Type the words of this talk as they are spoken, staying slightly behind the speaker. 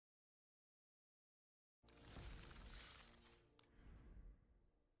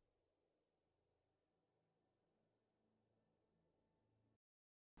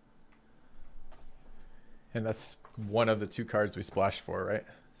And that's one of the 2 cards we splashed for, right?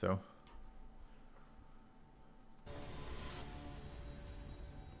 So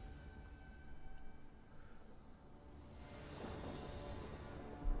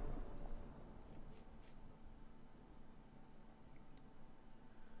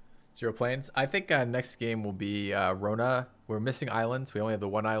Zero planes. I think next game will be Rona. We're missing islands. We only have the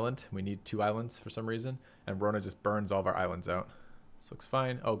 1 island. We need 2 islands for some reason. And Rona just burns all of our islands out. This looks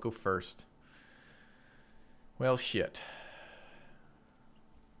fine. Oh, go first. Well, shit.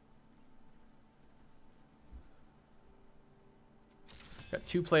 Got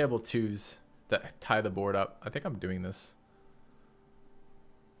 2 playable 2s that tie the board up. I think I'm doing this.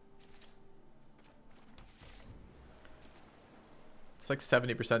 It's like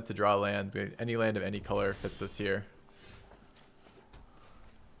 70% to draw land. Any land of any color fits us here.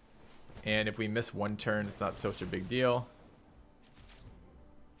 And if we miss 1 turn, it's not such a big deal.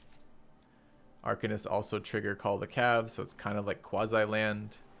 Arcanists also trigger Call the Cav, so it's kind of like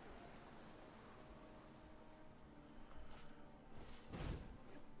quasi-land.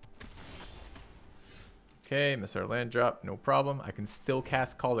 Okay, miss our land drop, no problem. I can still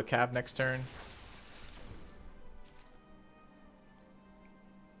cast Call the Cav next turn.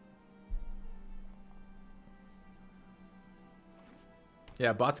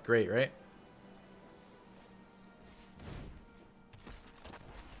 Yeah, bot's great, right?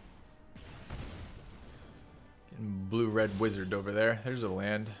 Blue-red wizard over there. There's a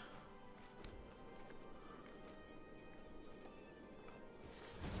land.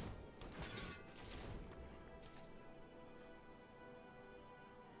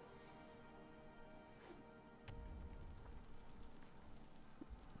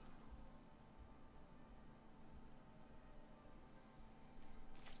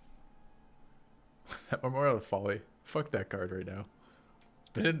 That Memorial of Folly. Fuck that card right now.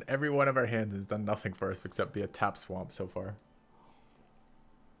 Been in every one of our hands, has done nothing for us except be a tap swamp so far.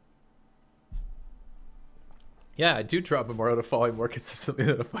 Yeah, I do drop Memorial of Folly more consistently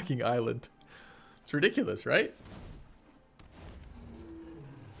than a fucking island. It's ridiculous, right?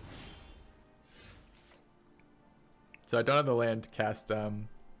 So I don't have the land to cast the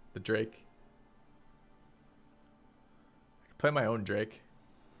Drake. I can play my own Drake.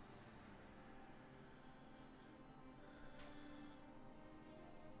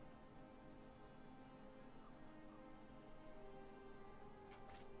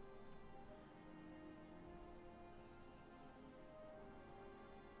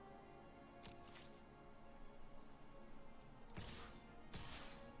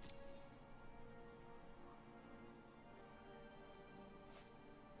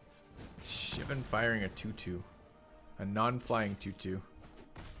 Shivan firing a 2/2. A non-flying 2/2.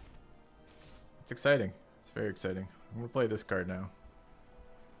 It's exciting. It's very exciting. I'm going to play this card now.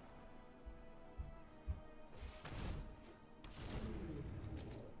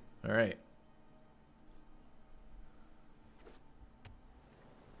 Alright.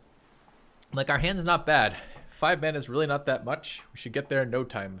 Like, our hand's not bad. 5 mana is really not that much. We should get there in no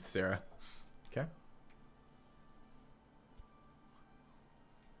time with Sarah. Okay.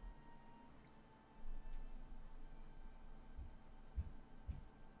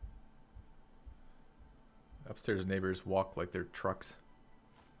 Upstairs neighbors walk like they're trucks.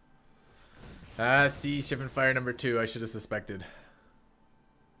 Ah, see, Shivan Fire number 2. I should have suspected.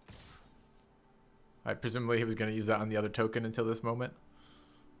 I presumably he was going to use that on the other token until this moment.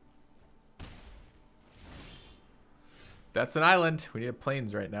 That's an island. We need a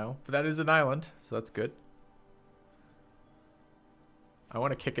plains right now. But that is an island, so that's good. I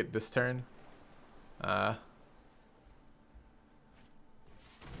want to kick it this turn.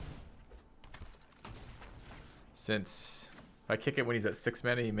 Since if I kick it when he's at 6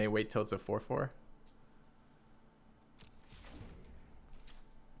 mana, he may wait till it's a 4/4.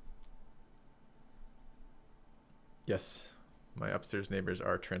 Yes, my upstairs neighbors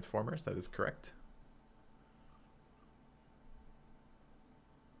are transformers. That is correct.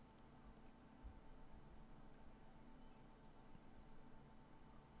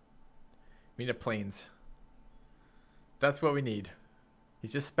 We need a plains. That's what we need.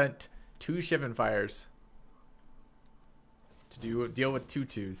 He's just spent 2 Shivan Fires to deal with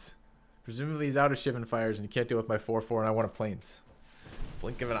 2/2s. Presumably he's out of Shivan Fires and he can't deal with my 4/4 and I want a plains.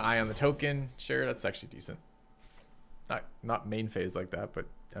 Blink of an eye on the token. Sure, that's actually decent. Not main phase like that, but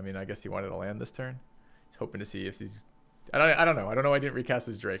I mean, I guess he wanted to land this turn. He's hoping to see if he's... I don't know. I don't know why I didn't recast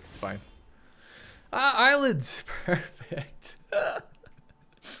his Drake. It's fine. Islands! Perfect.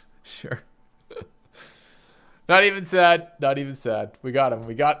 Sure. Not even sad. Not even sad. We got him.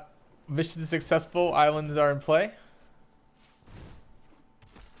 We got mission successful. Islands are in play.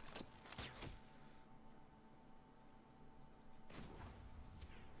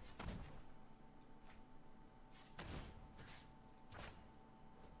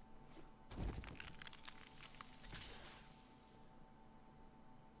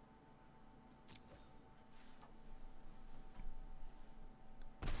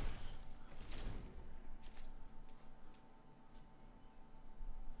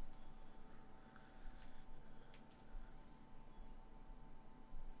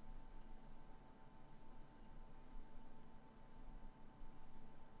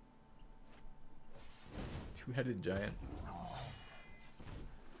 Two-headed giant.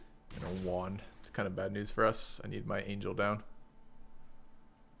 And a wand. It's kind of bad news for us. I need my angel down.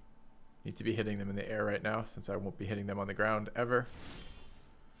 Need to be hitting them in the air right now, since I won't be hitting them on the ground ever.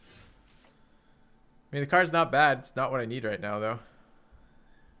 I mean, the card's not bad. It's not what I need right now, though.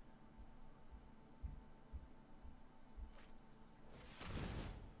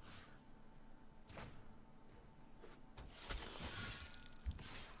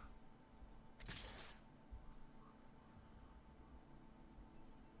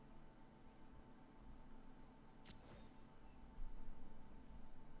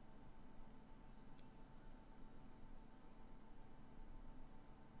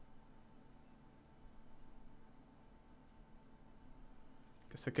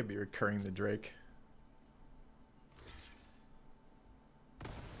 Guess I could be recurring the Drake.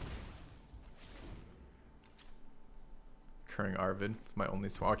 Recurring Arvid, my only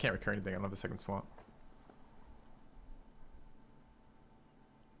swamp. Oh, I can't recur anything. I don't have a second swamp.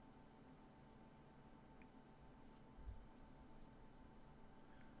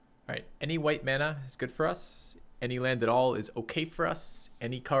 Alright, any white mana is good for us. Any land at all is okay for us.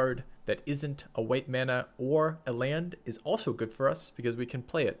 Any card that isn't a white mana or a land is also good for us because we can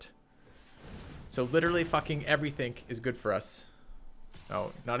play it. So literally fucking everything is good for us.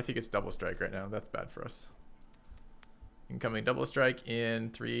 Oh, not if he gets double strike right now. That's bad for us. Incoming double strike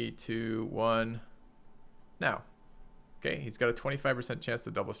in 3, 2, 1. Now. Okay, he's got a 25% chance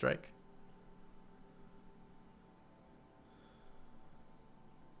to double strike.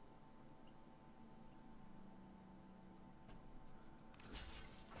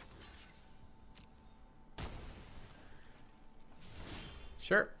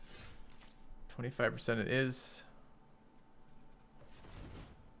 Sure. 25% it is.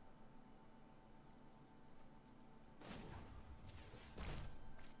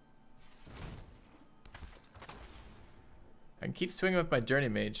 I can keep swinging with my Journey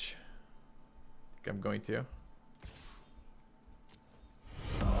Mage. I think I'm going to.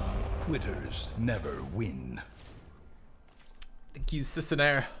 Quitters never win. Thank you,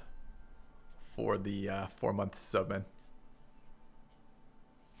 Cicenaire, for the 4-month sub, man.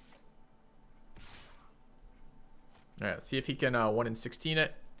 Alright, let's see if he can 1 in 16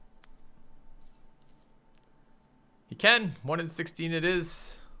 it. He can. 1 in 16 it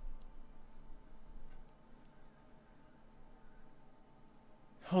is.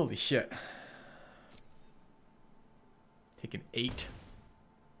 Holy shit. Taking 8.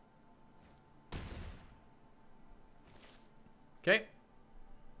 Okay.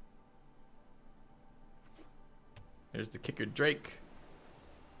 There's the kicker Drake.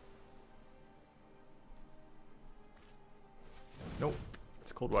 Nope.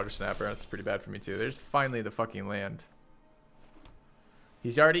 It's a Cold Water Snapper. That's pretty bad for me too. There's finally the fucking land.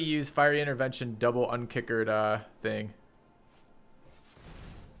 He's already used Fiery Intervention double unkickered thing.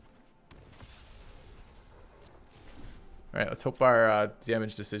 Alright, let's hope our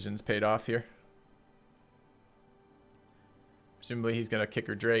damage decisions paid off here. Presumably he's going to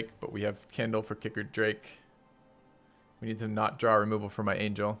kicker Drake, but we have Candle for kicker Drake. We need to not draw removal for my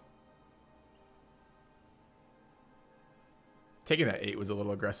Angel. Taking that 8 was a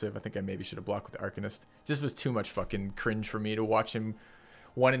little aggressive. I think I maybe should have blocked with the Arcanist. Just was too much fucking cringe for me to watch him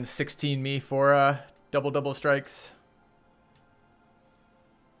 1 in 16 me for double strikes.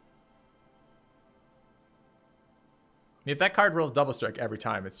 I mean, if that card rolls double strike every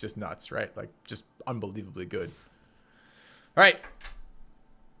time, it's just nuts, right? Like, just unbelievably good. All right.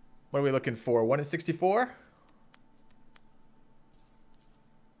 What are we looking for? 1 in 64?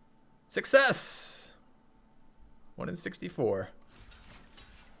 Success! 1 in 64.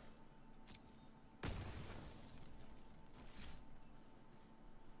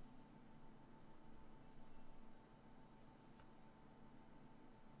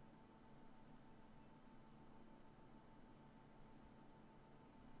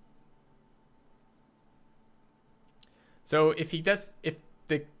 So if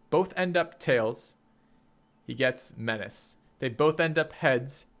they both end up tails, he gets Menace. They both end up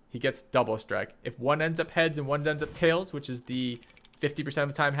heads, he gets double strike. If one ends up heads and one ends up tails, which is the 50% of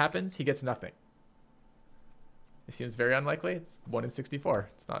the time happens, he gets nothing. It seems very unlikely. It's 1 in 64.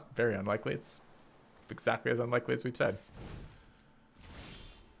 It's not very unlikely. It's exactly as unlikely as we've said.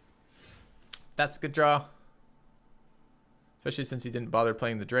 That's a good draw. Especially since he didn't bother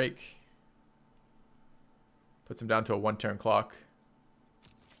playing the Drake. Puts him down to a 1-turn clock.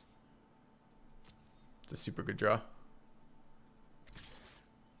 It's a super good draw.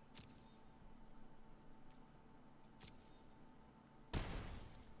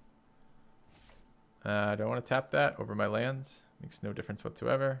 I don't want to tap that over my lands. Makes no difference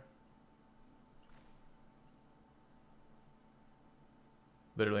whatsoever.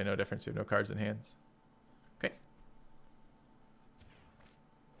 literally no difference. We have no cards in hands. Okay.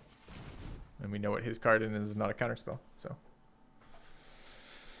 And we know what his card in is not a counterspell, so.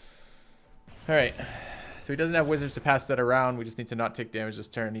 Alright. So he doesn't have wizards to pass that around. We just need to not take damage this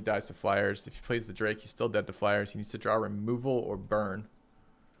turn. He dies to flyers. If he plays the Drake, he's still dead to flyers. He needs to draw removal or burn.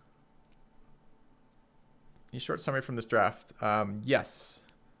 Any short summary from this draft? Yes.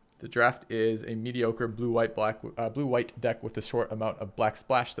 The draft is a mediocre blue-white deck with a short amount of black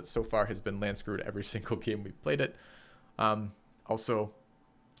splash that so far has been land screwed every single game we've played it. Also,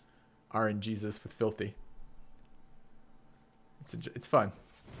 RNGesus with Filthy. It's fun.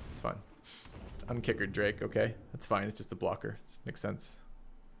 It's fun. Unkickered Drake, okay. That's fine. It's just a blocker. It makes sense.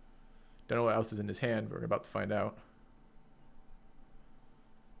 Don't know what else is in his hand, but we're about to find out.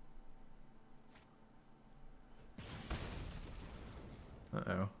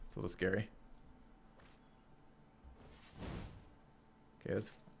 Uh-oh. It's a little scary. Okay,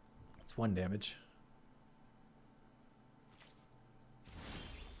 that's 1 damage.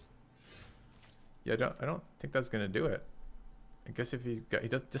 Yeah, I don't think that's gonna do it. I guess if he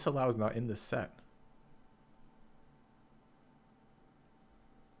does disallow is not in this set.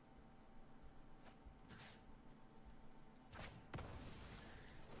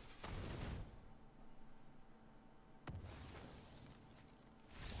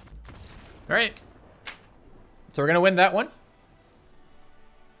 All right. So we're going to win that one.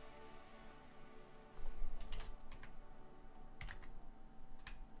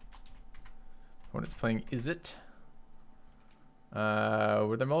 When it's playing, is it?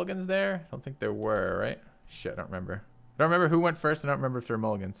 Were there mulligans there? I don't think there were, right? Shit, I don't remember. I don't remember who went first. I don't remember if there were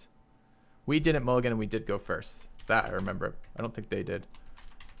mulligans. We didn't mulligan and we did go first. That I remember. I don't think they did.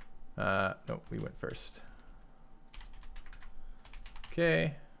 No, we went first.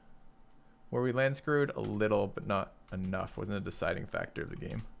 Okay. Were we land screwed? A little, but not enough. Wasn't a deciding factor of the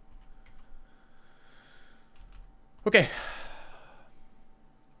game. Okay.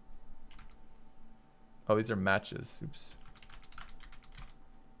 Oh, these are matches. Oops.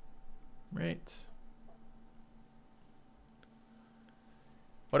 Right.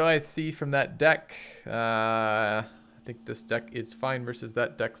 What do I see from that deck? I think this deck is fine versus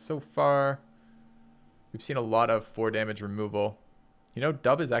that deck so far. We've seen a lot of 4 damage removal. You know,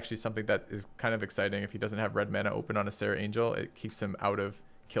 dub is actually something that is kind of exciting. If he doesn't have red mana open on a Sarah Angel, it keeps him out of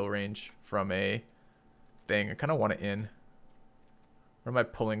kill range from a thing. I kind of want it in. What am I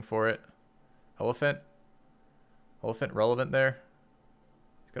pulling for it? Elephant? Elephant relevant there?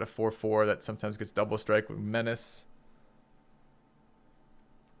 He's got a 4/4 that sometimes gets double strike with Menace.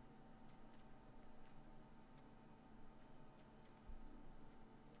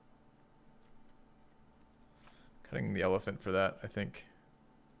 Cutting the elephant for that, I think.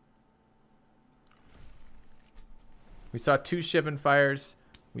 We saw 2 Shivan Fires.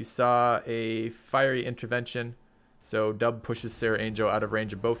 We saw a Fiery Intervention. So Dub pushes Sarah Angel out of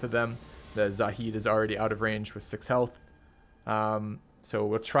range of both of them. The Zahid is already out of range with 6 health. So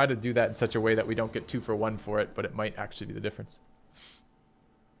we'll try to do that in such a way that we don't get 2 for 1 for it, but it might actually be the difference.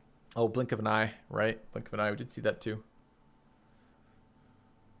 Oh, Blink of an Eye, right? Blink of an Eye, we did see that too.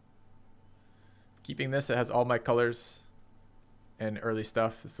 Keeping this, it has all my colors and early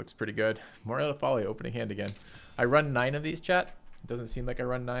stuff. This looks pretty good. Moria Folly, opening hand again. I run 9 of these, chat. It doesn't seem like I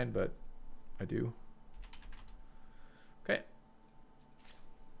run 9, but I do. Okay.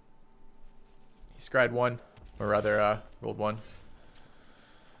 He scryed 1, or rather rolled 1.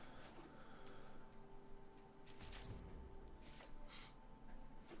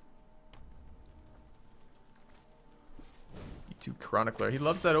 E2 Chronicler. He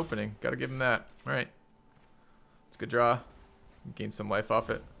loves that opening. Gotta give him that. Alright. It's a good draw. Gain some life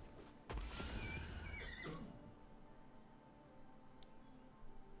off it.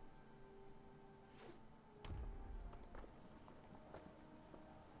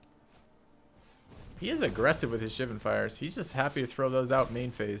 He is aggressive with his Shivan Fires. He's just happy to throw those out main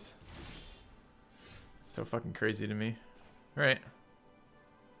phase. It's so fucking crazy to me. Alright.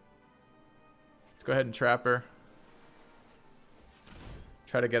 Let's go ahead and trap her.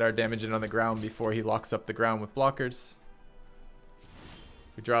 Try to get our damage in on the ground before he locks up the ground with blockers.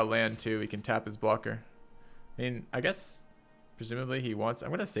 If we draw land too, we can tap his blocker. I mean, I guess presumably he wants... I'm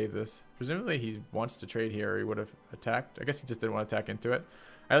going to save this. Presumably he wants to trade here or he would have attacked. I guess he just didn't want to attack into it.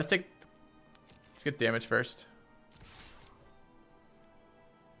 Alright, let's get damage first.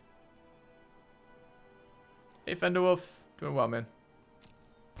 Hey, Fenderwolf. Doing well, man.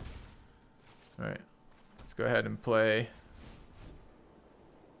 Alright. Let's go ahead and play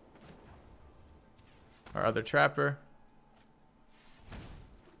our other trapper.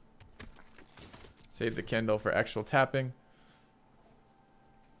 Save the Kindle for actual tapping.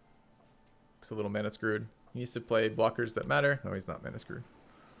 a little mana screwed. He needs to play blockers that matter. No, he's not mana screwed.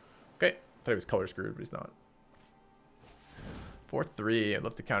 Okay, thought he was color screwed, but he's not. 4-3. I'd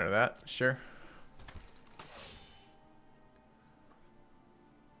love to counter that. Sure.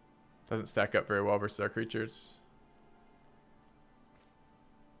 Doesn't stack up very well versus our creatures.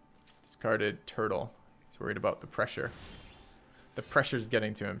 Discarded turtle. He's worried about the pressure. The pressure's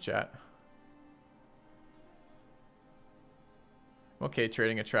getting to him, chat. I'm okay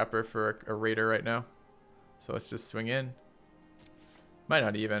trading a trapper for a raider right now. So let's just swing in. Might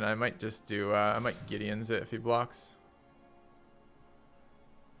not even. I might just do, I might Gideon's it if he blocks.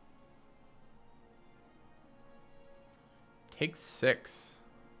 Take 6.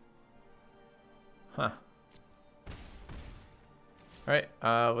 Huh. Alright,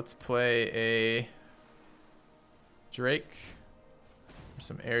 let's play a Drake for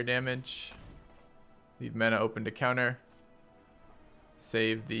some air damage. Leave mana open to counter.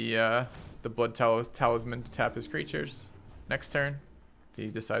 Save the blood talisman to tap his creatures next turn. If he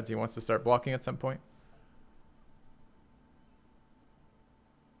decides he wants to start blocking at some point.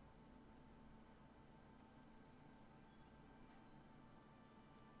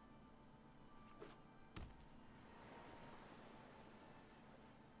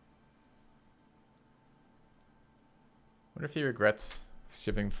 Wonder if he regrets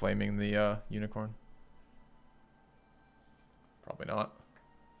shipping flaming the unicorn. Probably not.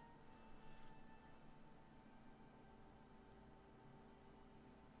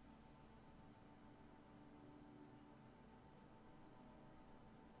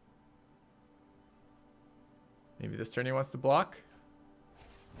 Maybe this turn he wants to block.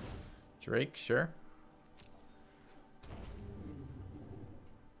 Drake, sure.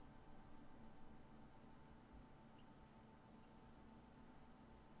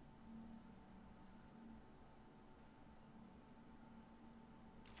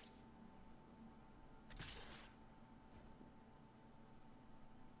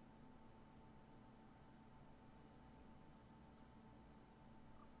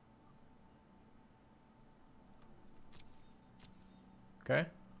 Okay.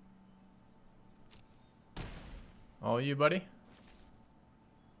 All you, buddy.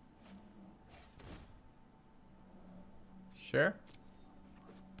 Sure.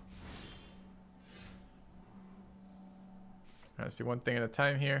 Let's do one thing at a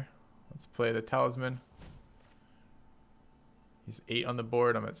time here. Let's play the talisman. He's 8 on the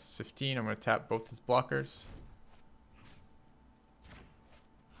board. I'm at 15. I'm going to tap both his blockers.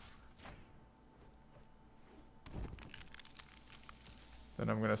 Then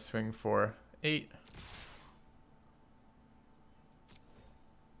I'm going to swing for 8.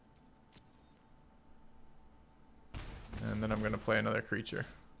 And then I'm going to play another creature.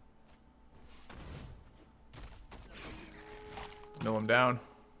 Let's mill him down.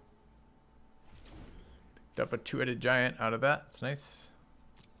 Picked up a 2-headed giant out of that. It's nice.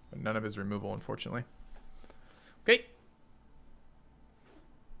 But none of his removal, unfortunately. Okay.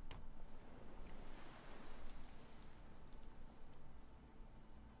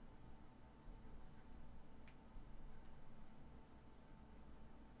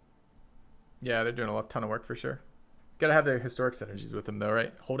 Yeah, they're doing a ton of work for sure. Gotta have the historic synergies with them though,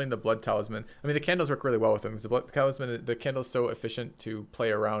 right? Holding the blood talisman. I mean, the candles work really well with them because the talisman, the candle's so efficient to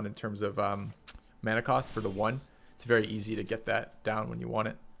play around in terms of mana cost for the 1. It's very easy to get that down when you want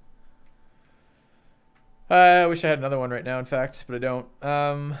it. I wish I had another one right now, in fact, but I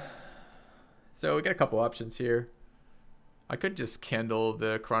don't. So we got a couple options here. I could just candle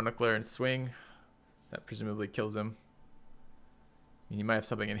the Chronicler and swing. That presumably kills him. I mean, he might have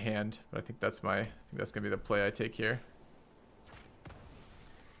something in hand, but I think that's gonna be the play I take here.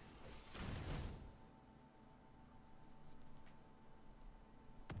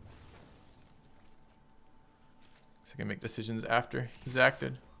 So I can make decisions after he's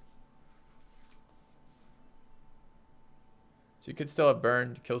acted. So you could still have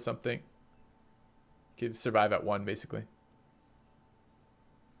burn to kill something. You could survive at 1 basically.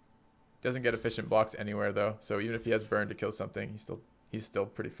 Doesn't get efficient blocks anywhere though, so even if he has burn to kill something, he's still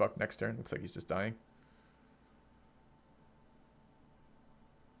pretty fucked next turn. Looks like he's just dying.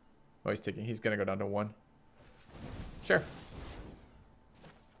 Oh, he's gonna go down to 1. Sure.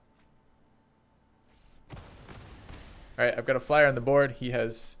 Alright, I've got a flyer on the board. He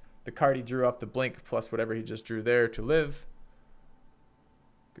has the card he drew off the blink plus whatever he just drew there to live.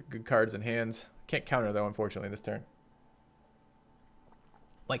 Good cards in hands. Can't counter though, unfortunately, this turn.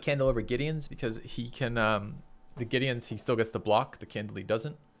 Like candle over Gideon's because he can the Gideon's he still gets the block, the candle he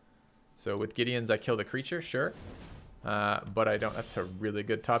doesn't. So with Gideon's I kill the creature, sure. But I don't. That's a really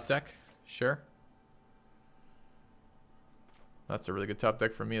good top deck. Sure. That's a really good top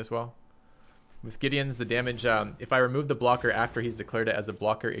deck for me as well. With Gideon's, the damage, if I remove the blocker after he's declared it as a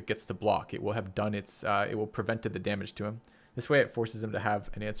blocker, it gets to block. It will have done its, it will prevented the damage to him. This way it forces him to have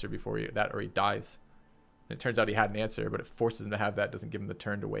an answer before that, or he dies. And it turns out he had an answer, but it forces him to have that, doesn't give him the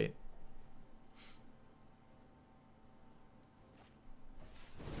turn to wait.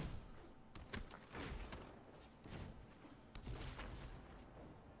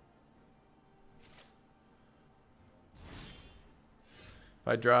 If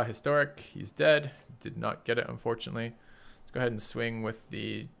I draw Historic, he's dead. Did not get it, unfortunately. Let's go ahead and swing with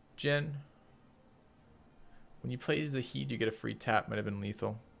the Jin. When you play Zahid, you get a free tap. Might have been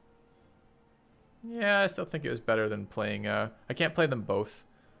lethal. Yeah, I still think it was better than playing... I can't play them both.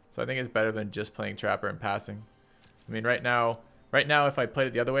 So I think it's better than just playing Trapper and passing. I mean, right now, if I played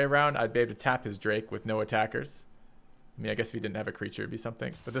it the other way around, I'd be able to tap his Drake with no attackers. I mean, I guess if he didn't have a creature, it'd be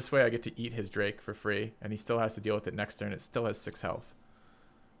something. But this way, I get to eat his Drake for free. And he still has to deal with it next turn. It still has 6 health.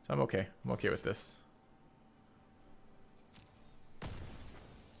 So I'm okay. I'm okay with this.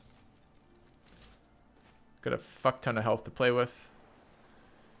 Got a fuck ton of health to play with.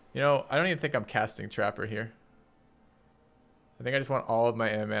 You know, I don't even think I'm casting Trapper here. I think I just want all of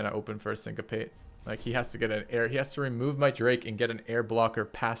my mana open for a Syncopate. Like, he has to get an air. He has to remove my Drake and get an air blocker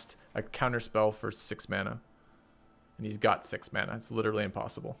past a counterspell for 6 mana. And he's got 6 mana. It's literally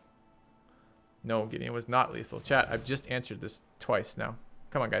impossible. No, Gideon was not lethal. Chat, I've just answered this twice now.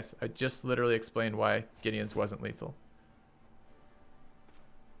 Come on, guys. I just literally explained why Gideon's wasn't lethal.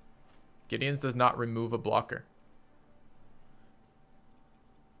 Gideon's does not remove a blocker.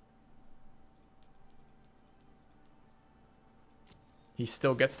 He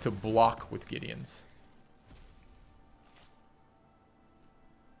still gets to block with Gideon's.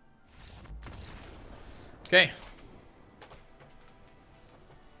 Okay.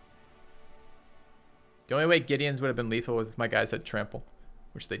 The only way Gideon's would have been lethal was if my guys had trample,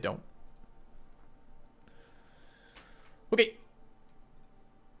 which they don't. Okay.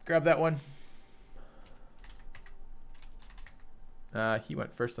 Grab that one. He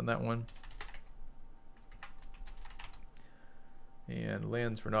went first on that one. And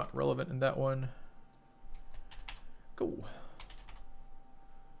lands were not relevant in that one. Go.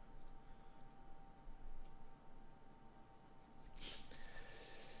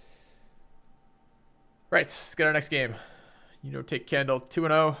 Right, let's get our next game. You know, take Candle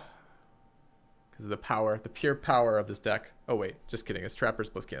 2-0. Because of the power, the pure power of this deck. Oh wait, just kidding. It's Trappers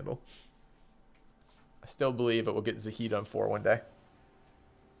plus Candle. I still believe it will get Zahid on 4 one day.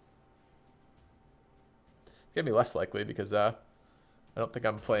 It's going to be less likely because I don't think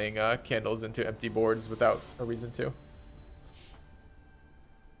I'm playing Candles into empty boards without a reason to.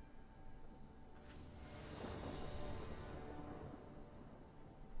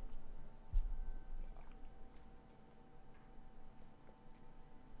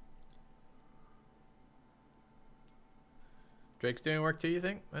 Drake's doing work too, you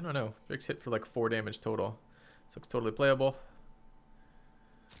think? I don't know. Drake's hit for like 4 damage total. This looks totally playable.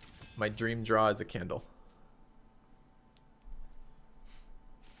 My dream draw is a Candle.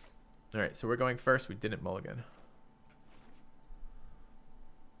 Alright, so we're going first. We didn't mulligan.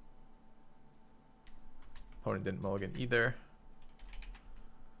 Opponent didn't mulligan either.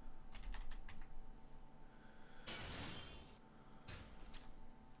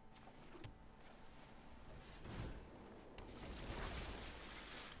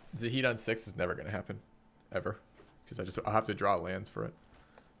 Zahid on 6 is never going to happen. Ever. Because I'll have to draw lands for it.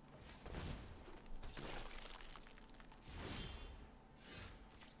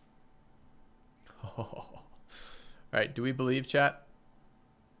 Alright, do we believe, chat?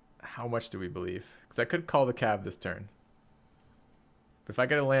 How much do we believe? Because I could call the Cav this turn. But if I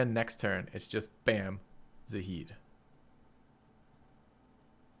get a land next turn, it's just bam, Zahid.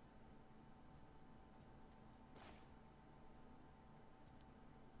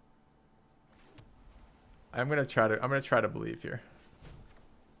 I'm gonna try to believe here.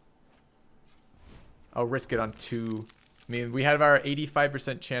 I'll risk it on 2. I mean, we have our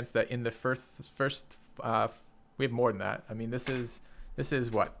 85% chance that in the first we have more than that. I mean, this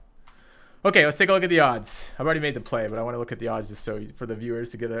is what? Okay, let's take a look at the odds. I've already made the play, but I want to look at the odds just so for the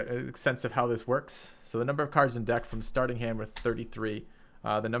viewers to get a sense of how this works. So the number of cards in deck from starting hand with 33.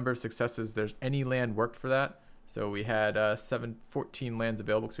 The number of successes, there's any land worked for that. So we had 14 lands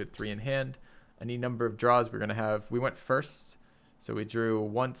available because we had 3 in hand. Any number of draws we're going to have. We went first, so we drew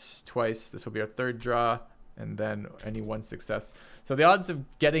once, twice. This will be our 3rd draw, and then any 1 success. So the odds of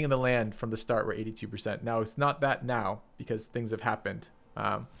getting the land from the start were 82%. Now, it's not that now because things have happened,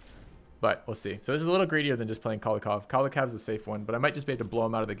 but we'll see. So this is a little greedier than just playing Kalikov. Kalikov's a safe one, but I might just be able to blow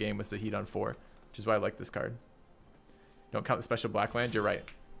him out of the game with Zahid on 4, which is why I like this card. Don't count the special black land, you're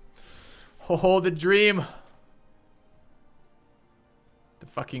right. Oh, the dream. The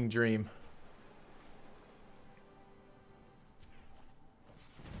fucking dream.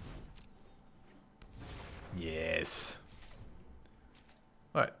 Yes.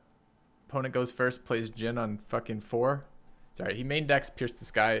 What? Opponent goes first, plays Jin on fucking 4. Sorry, he main decks Pierce the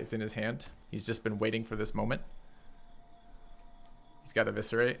Sky. It's in his hand. He's just been waiting for this moment. He's got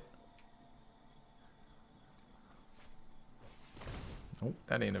Eviscerate. Nope,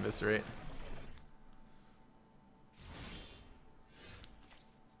 that ain't Eviscerate.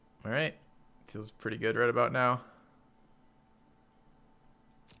 Alright. Feels pretty good right about now.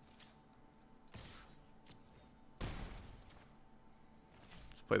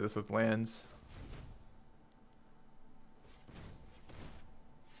 Let's play this with lands.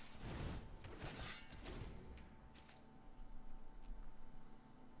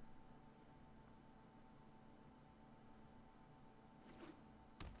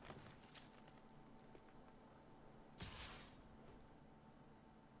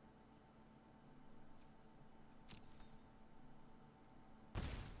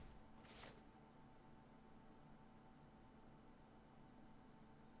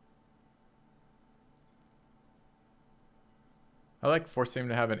 I like forcing him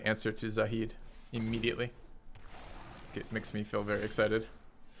to have an answer to Zahid immediately. It makes me feel very excited.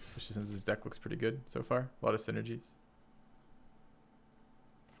 Especially since his deck looks pretty good so far. A lot of synergies.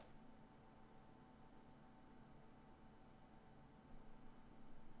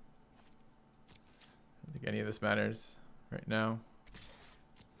 I don't think any of this matters right now.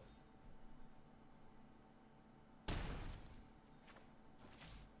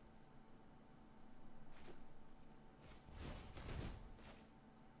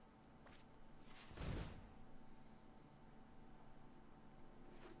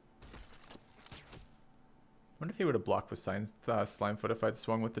 I wonder if he would have blocked with Slimefoot if I'd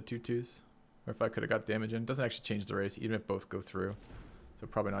swung with the 2/2s. Or if I could have got damage in. Doesn't actually change the race, even if both go through. So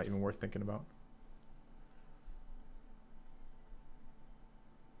probably not even worth thinking about.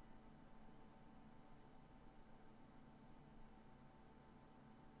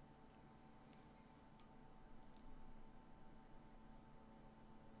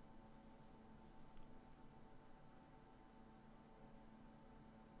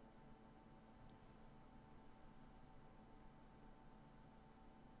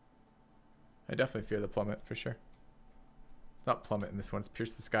 I definitely fear the plummet for sure. It's not plummet in this one, it's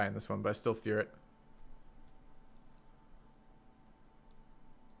Pierce the Sky in this one, but I still fear it.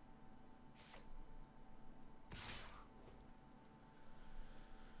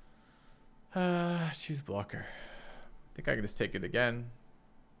 Choose blocker. I think I can just take it again.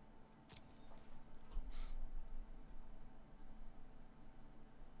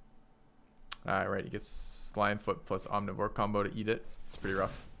 Alright, he gets Slimefoot plus Omnivore combo to eat it. It's pretty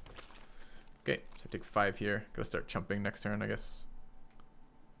rough. Okay, so I take 5 here. Gotta start chumping next turn, I guess.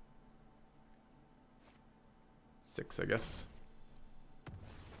 6, I guess.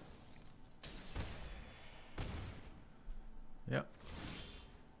 Yep.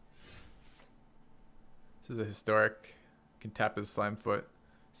 This is a historic. Can tap his Slimefoot.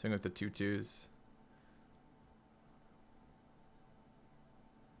 Swing with the 2/2s.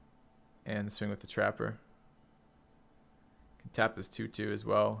 And swing with the Trapper. Can tap his 2/2 as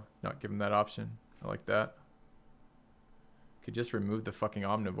well. Not give him that option. I like that. Could just remove the fucking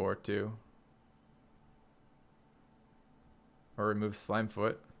Omnivore too. Or remove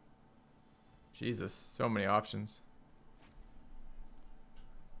Slimefoot. Jesus, so many options.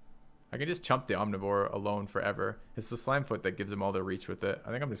 I can just chump the Omnivore alone forever. It's the Slimefoot that gives him all the reach with it.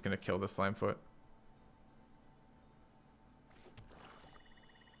 I think I'm just going to kill the Slimefoot.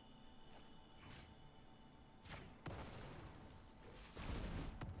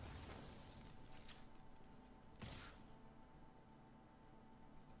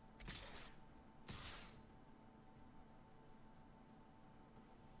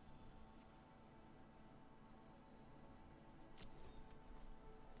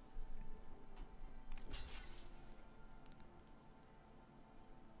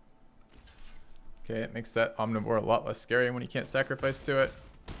 Okay, it makes that Omnivore a lot less scary when you can't sacrifice to it.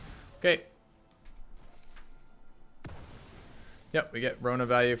 Okay. Yep, we get Rona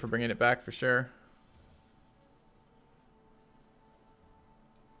value for bringing it back for sure.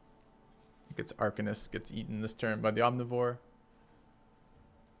 It gets Arcanist, gets eaten this turn by the Omnivore.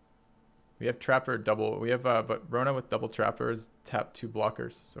 We have Trapper double. We have, but Rona with double Trapper is tapped 2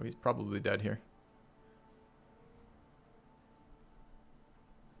 blockers, so he's probably dead here.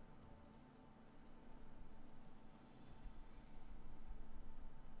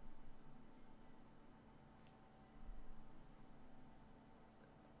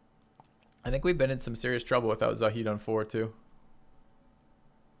 I think we've been in some serious trouble without Zahid on 4 too.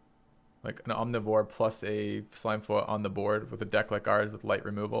 Like an Omnivore plus a Slimefoot on the board with a deck like ours with light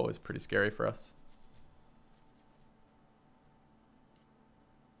removal is pretty scary for us.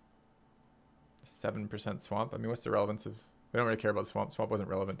 %7 swamp. I mean, what's the relevance of... We don't really care about swamp. Swamp wasn't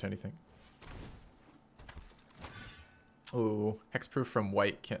relevant to anything. Ooh, hexproof from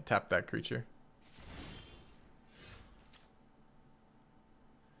white. Can't tap that creature.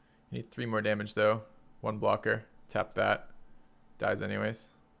 You need 3 more damage though. 1 blocker. Tap that. Dies anyways.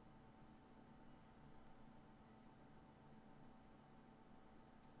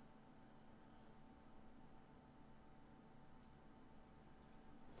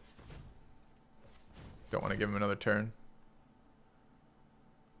 Don't want to give him another turn.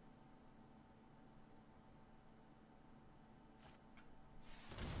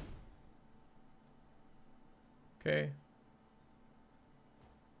 Okay.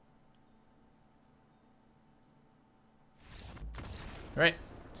 All right,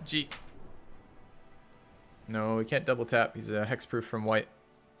 G. No, we can't double tap. He's a hexproof from white.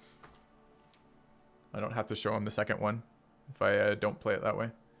 I don't have to show him the second one if I don't play it that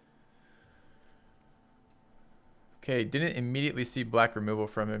way. Okay, didn't immediately see black removal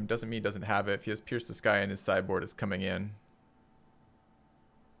from him. Doesn't mean he doesn't have it. If he has Pierce the Sky and his sideboard is coming in.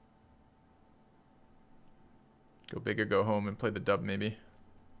 Go big or go home and play the dub maybe.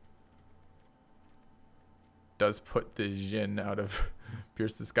 Does put the Jin out of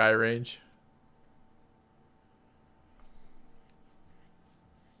Pierce the Sky range.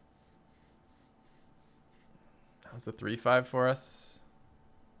 That was a 3/5 for us.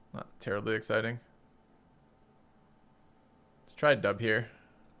 Not terribly exciting. Let's try a dub here.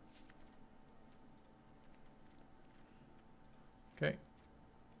 Okay.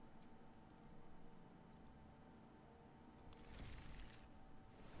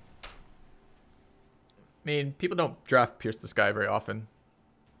 I mean, people don't draft Pierce the Sky very often.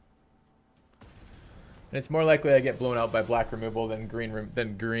 And it's more likely I get blown out by black removal than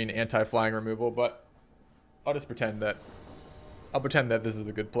green anti-flying removal, but I'll just pretend that this is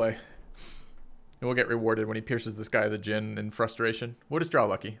a good play. And we'll get rewarded when he pierces this guy the Jin in frustration. We'll just draw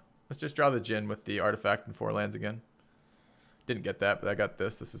lucky. Let's just draw the Jin with the artifact and 4 lands again. Didn't get that, but I got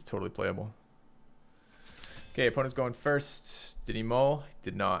this. This is totally playable. Okay, opponent's going first. Did he mull? He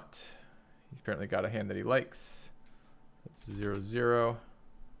did not. He's apparently got a hand that he likes. That's 0/0.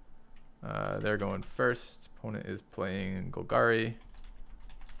 They're going first. Opponent is playing Golgari.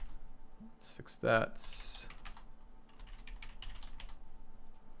 Let's fix that.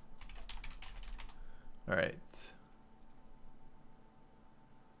 All right. Does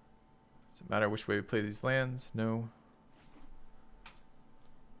it matter which way we play these lands? No.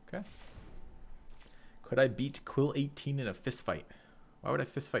 Okay. Could I beat Quill 18 in a fist fight? Why would I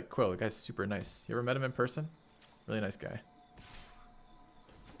fist fight Quill? The guy's super nice. You ever met him in person? Really nice guy.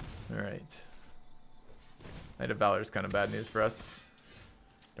 All right. Knight of Valor is kind of bad news for us.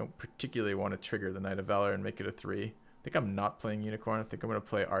 Don't particularly want to trigger the Knight of Valor and make it a 3. I think I'm not playing Unicorn. I think I'm going to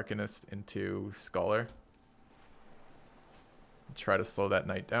play Arcanist into Scholar. Try to slow that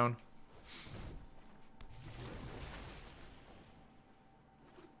knight down.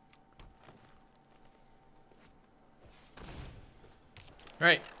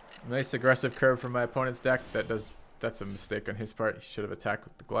 Alright. Nice aggressive curve from my opponent's deck. That's a mistake on his part. He should have attacked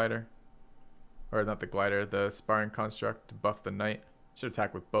with the glider. Or not the glider, the sparring construct to buff the knight. Should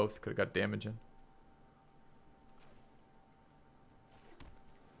attack with both. Could have got damage in.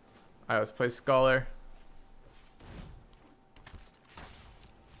 Alright, let's play Scholar.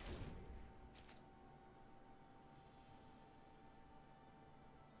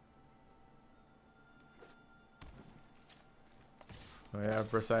 Oh yeah,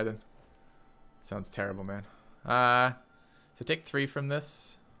 Versidon. Sounds terrible, man. So take 3 from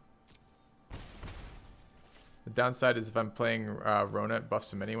this. The downside is if I'm playing Rona, it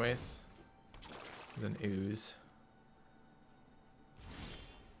buffs him anyways. Then Ooze.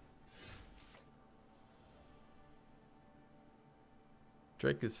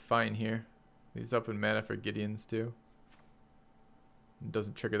 Drake is fine here. He's up in mana for Gideon's too. It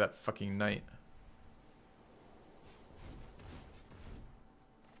doesn't trigger that fucking knight.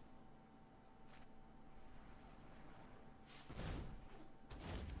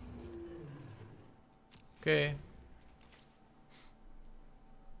 Okay.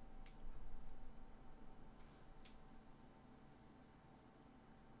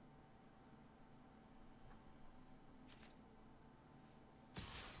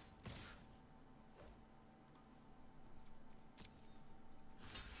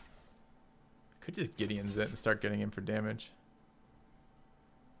 Could just Gideon's it and start getting him for damage.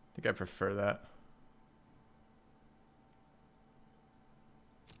 I think I prefer that.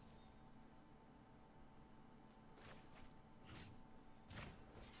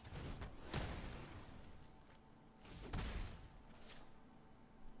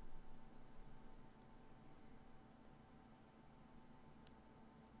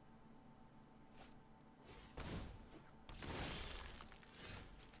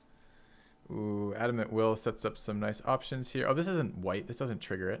 Ooh, Adamant Will sets up some nice options here. Oh, this isn't white. This doesn't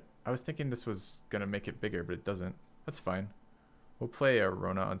trigger it. I was thinking this was going to make it bigger, but it doesn't. That's fine. We'll play a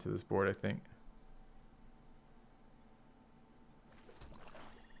Rona onto this board, I think.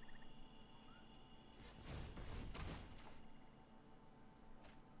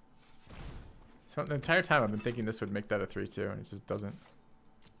 So the entire time I've been thinking this would make that a 3-2, and it just doesn't.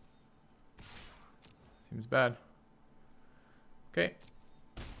 Seems bad. Okay.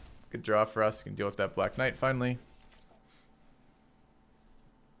 Good draw for us. We can deal with that Black Knight finally.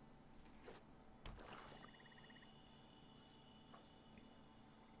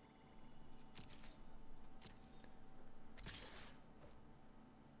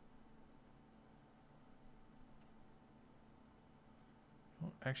 I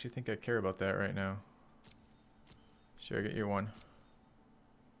don't actually think I care about that right now. Sure, get your one.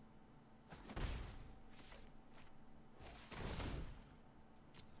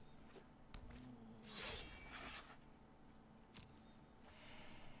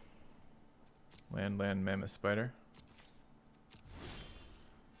 Land, Mammoth Spider.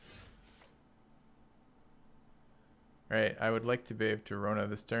 Alright, I would like to be able to Rona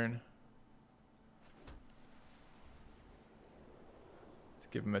this turn. Let's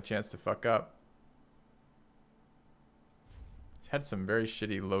give him a chance to fuck up. He's had some very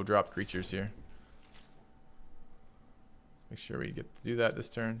shitty low drop creatures here. Let's make sure we get to do that this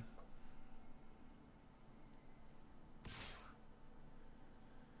turn.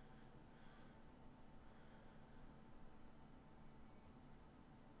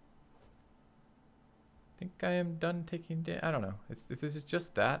 I think I am done taking damage. I don't know. If this is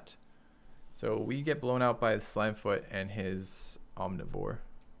just that. So we get blown out by his Slimefoot and his Omnivore.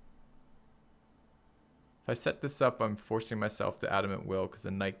 If I set this up, I'm forcing myself to Adamant Will because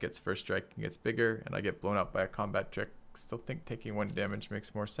the Knight gets first strike and gets bigger, and I get blown out by a combat trick. Still think taking 1 damage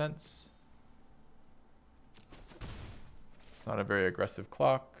makes more sense. It's not a very aggressive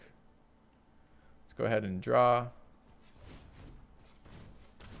clock. Let's go ahead and draw.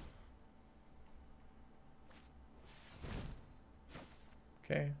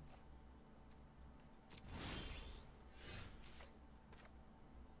 Okay.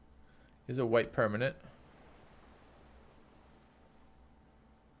 Is a white permanent.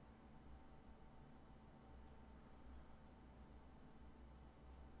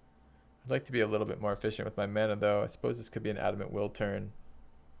 I'd like to be a little bit more efficient with my mana though. I suppose this could be an Adamant Will turn.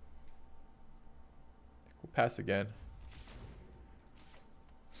 I think we'll pass again.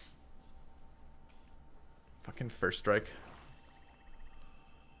 Fucking first strike.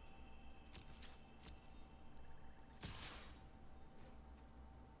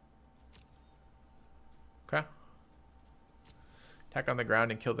 Okay. Attack on the ground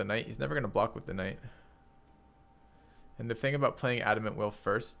and kill the Knight. He's never going to block with the Knight. And the thing about playing Adamant Will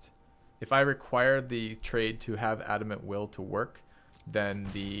first, if I require the trade to have Adamant Will to work, then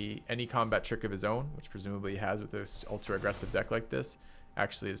any combat trick of his own, which presumably he has with this ultra aggressive deck like this,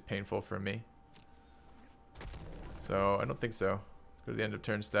 actually is painful for me. So I don't think so. Let's go to the end of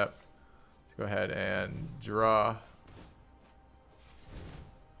turn step. Let's go ahead and draw.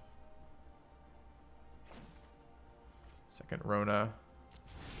 Second Rona.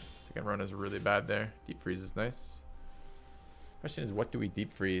 Second Rona's really bad there. Deep freeze is nice. Question is, what do we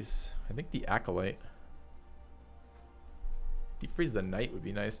deep freeze? I think the Acolyte. Deep freeze the Knight would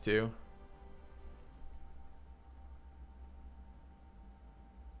be nice too.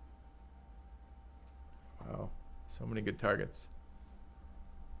 Wow, so many good targets.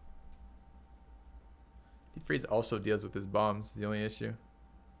 Deep freeze also deals with his bombs, the only issue.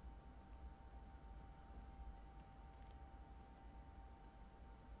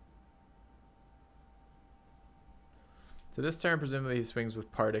 So this turn, presumably he swings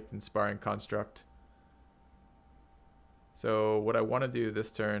with Partict and Sparring Construct. So what I want to do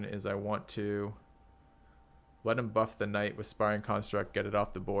this turn is I want to let him buff the Knight with Sparring Construct, get it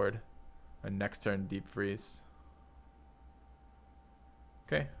off the board, and next turn deep freeze.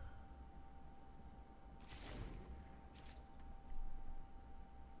 Okay.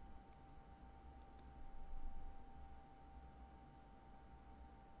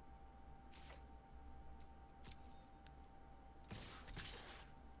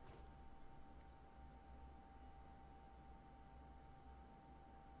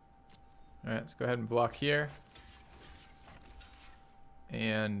 Alright, let's go ahead and block here.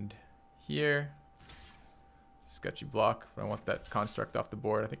 And here. It's a sketchy block, but I want that construct off the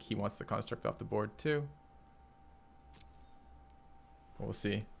board. I think he wants the construct off the board too. We'll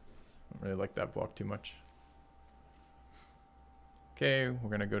see. I don't really like that block too much. Okay, we're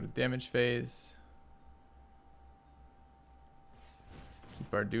gonna go to damage phase.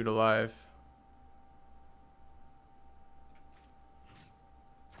 Keep our dude alive.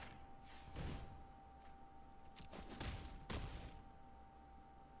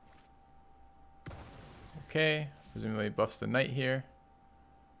 Okay, presumably buffs the knight here.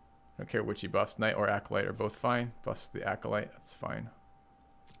 I don't care which he buffs, knight or acolyte are both fine. Buffs the acolyte, that's fine.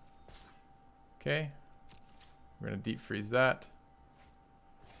 Okay, we're gonna deep freeze that.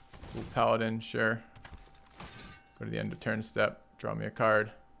 Ooh, paladin, sure. Go to the end of turn step, draw me a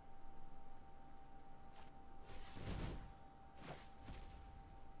card.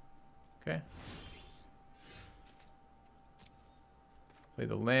 Okay. Play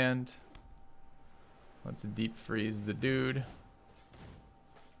the land. Let's deep freeze the dude.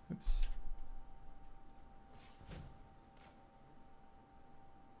 Oops.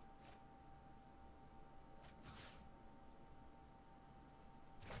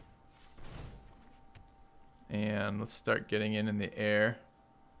 And let's start getting in the air.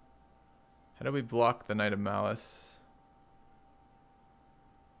 How do we block the Knight of Malice?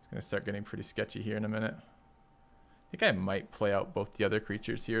 It's going to start getting pretty sketchy here in a minute. I think I might play out both the other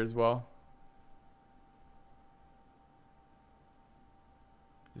creatures here as well.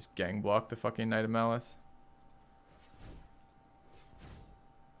 Just gang block the fucking Knight of Malice.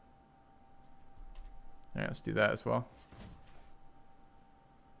 Alright, let's do that as well.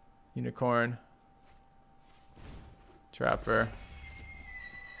 Unicorn. Trapper.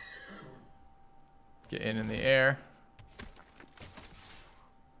 Get in the air.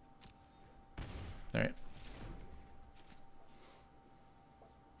 Alright.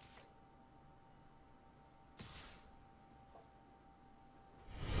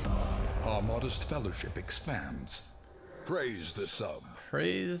 Our modest fellowship expands. Praise the sub.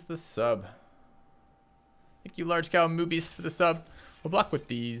 Praise the sub. Thank you, Large Cow Movies, for the sub. We'll block with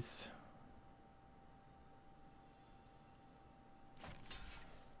these.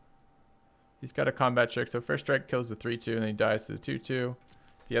 He's got a combat trick, so first strike kills the 3-2, and then he dies to the 2-2.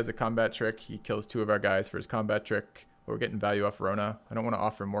 If he has a combat trick, he kills 2 of our guys for his combat trick. But we're getting value off Rona. I don't want to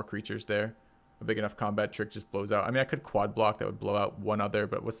offer more creatures there. A big enough combat trick just blows out. I mean, I could quad block. That would blow out one other,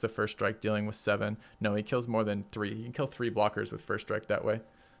 but what's the first strike dealing with 7? No, he kills more than 3. He can kill 3 blockers with first strike that way.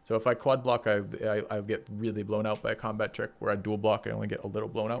 So if I quad block, I get really blown out by a combat trick. Where I dual block, I only get a little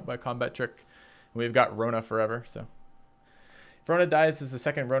blown out by a combat trick. And we've got Rona forever, so... If Rona dies, is the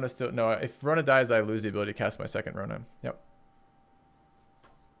second Rona still... No, if Rona dies, I lose the ability to cast my second Rona. Yep.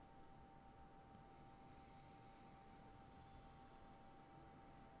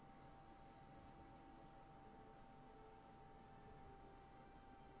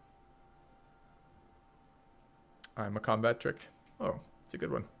 I'm a combat trick. Oh, it's a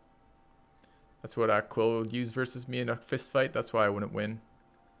good one. That's what Quill would use versus me in a fist fight. That's why I wouldn't win.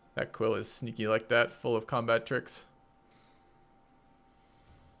 That Quill is sneaky like that, full of combat tricks.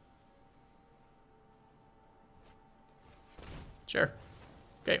 Sure.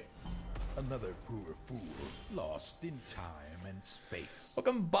 Okay. Another poor fool, lost in time and space.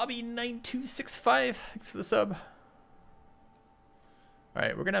 Welcome, Bobby9265. Thanks for the sub.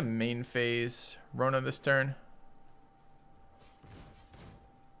 Alright, we're gonna main phase Rona this turn.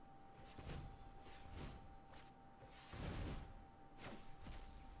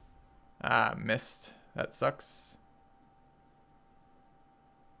 Ah, missed. That sucks.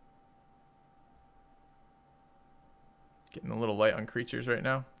 Getting a little light on creatures right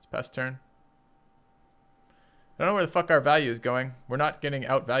now. It's past turn. I don't know where the fuck our value is going. We're not getting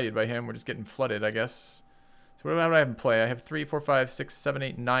outvalued by him. We're just getting flooded, I guess. So what do I have in play? I have 3, 4, 5, 6, 7,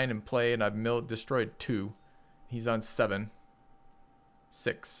 8, 9 in play, and I've destroyed 2. He's on 7.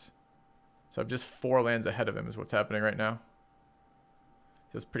 6. So I'm just 4 lands ahead of him is what's happening right now.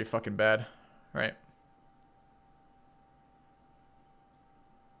 Feels pretty fucking bad. Right.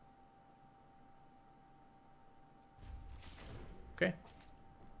 Okay.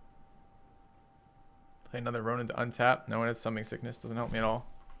 Play another Ronin to untap. No one has Summoning Sickness. Doesn't help me at all.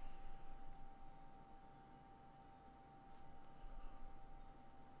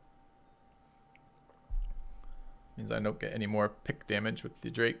 Means I don't get any more pick damage with the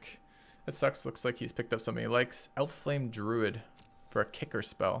Drake. That sucks. Looks like he's picked up something he likes. Elf Flame Druid for a kicker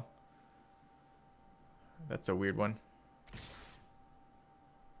spell. That's a weird one.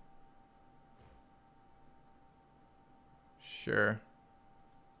 Sure.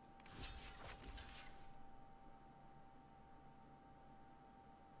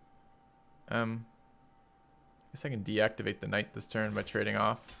 Guess I can deactivate the knight this turn by trading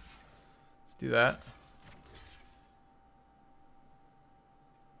off. Let's do that.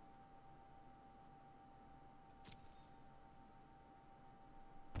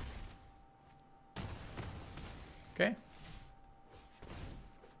 Okay.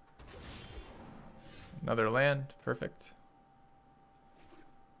 Another land. Perfect.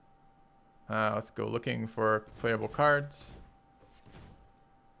 Let's go looking for playable cards.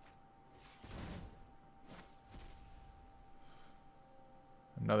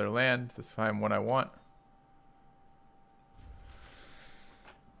 Another land, this time one I want.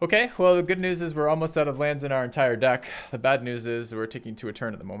 Okay, well the good news is we're almost out of lands in our entire deck. The bad news is we're taking 2 a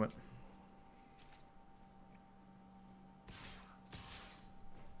turn at the moment.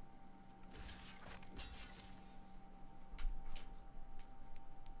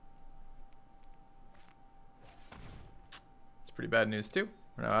 It's pretty bad news too.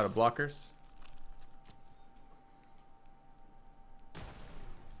 We're now out of blockers.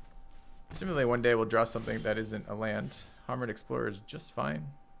 Presumably one day we'll draw something that isn't a land. Armored Explorer is just fine.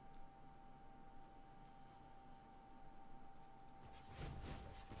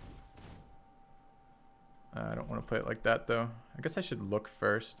 I don't want to play it like that though. I guess I should look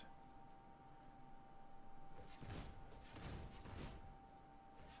first.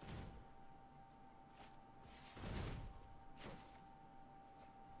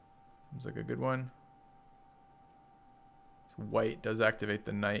 Seems like a good one. So white does activate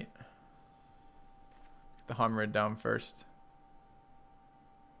the knight. Get the Homrid down first.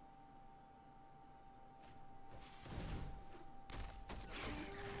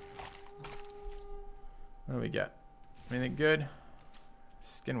 What do we get? Anything good?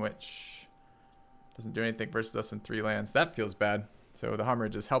 Skin Witch. Doesn't do anything versus us in 3 lands. That feels bad. So the Homrid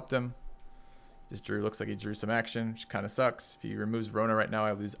just helped him. Just drew, looks like he drew some action, which kind of sucks. If he removes Rona right now,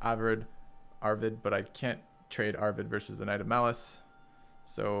 I lose Arvid, but I can't trade Arvid versus the Knight of Malice.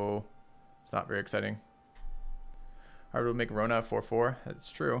 So it's not very exciting. Arvid will make Rona a 4/4. That's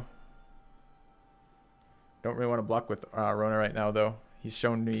true. Don't really want to block with Rona right now, though. He's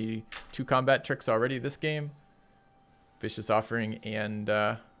shown me 2 combat tricks already this game. Vicious Offering and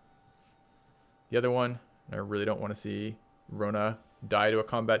the other one. I really don't want to see Rona die to a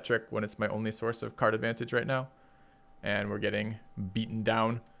combat trick when it's my only source of card advantage right now. And we're getting beaten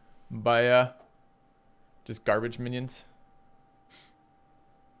down by just garbage minions.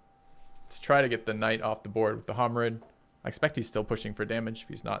 Let's try to get the knight off the board with the Homrid. I expect he's still pushing for damage. If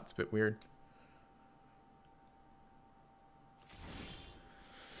he's not, it's a bit weird.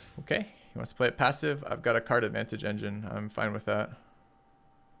 Okay, he wants to play it passive. I've got a card advantage engine. I'm fine with that.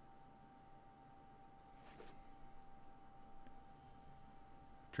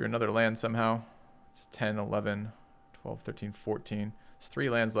 Drew another land somehow. It's 10, 11, 12, 13, 14. There's 3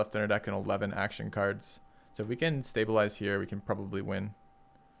 lands left in our deck and 11 action cards. So if we can stabilize here, we can probably win.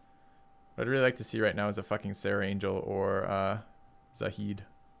 What I'd really like to see right now is a fucking Sarah Angel or Zahid.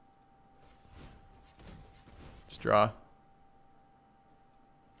 Let's draw.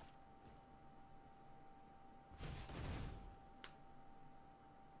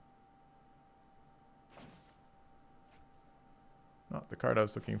 Not the card I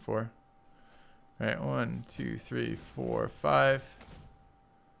was looking for. All right, 1, 2, 3, 4, 5.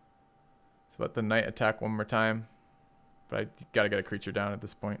 Let's let the knight attack one more time. But I gotta get a creature down at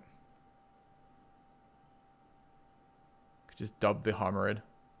this point. Could just dub the Homrid.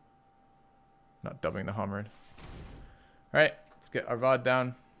 Not dubbing the Homrid. All right, let's get our VOD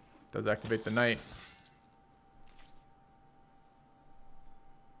down. Does activate the knight.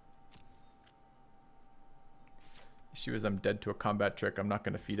 Issue is I'm dead to a combat trick. I'm not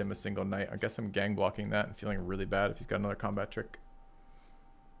going to feed him a single knight. I guess I'm gang blocking that and feeling really bad if he's got another combat trick.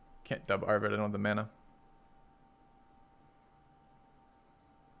 Can't dub Arvid. I don't have the mana.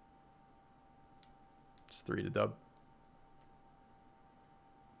 Just 3 to dub.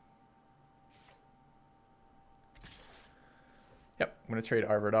 Yep, I'm going to trade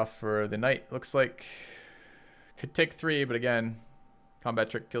Arvid off for the knight. Looks like could take 3, but again,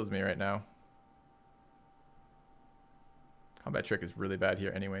 combat trick kills me right now. Combat trick is really bad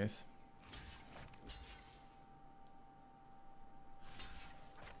here anyways.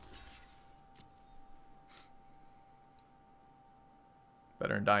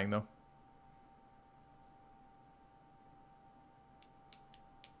 Better than dying though.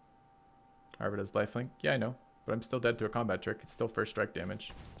 Arvid has lifelink. Yeah, I know. But I'm still dead to a combat trick. It's still first strike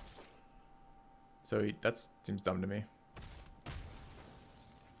damage. So that seems dumb to me.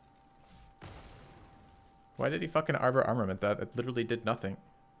 Why did he fucking Arbor Armament that? It literally did nothing.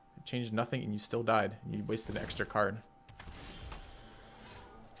 It changed nothing and you still died. And you wasted an extra card.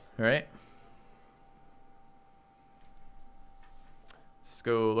 Alright. Let's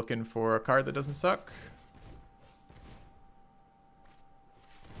go looking for a card that doesn't suck.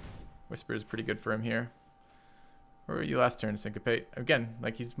 Whisper is pretty good for him here. Where were you last turn, Syncopate? Again,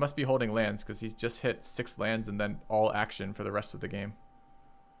 like he must be holding lands because he's just hit 6 lands and then all action for the rest of the game.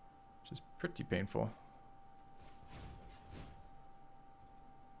 Which is pretty painful.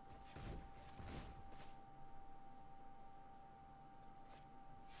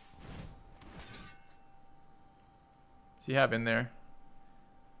 What's he have in there?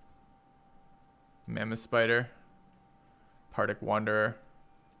 Mammoth Spider. Partick Wanderer.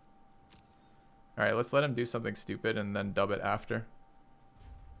 Alright, let's let him do something stupid and then dub it after.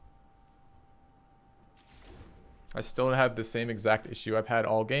 I still have the same exact issue I've had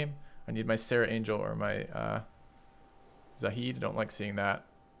all game. I need my Sarah Angel or my Zahid. I don't like seeing that.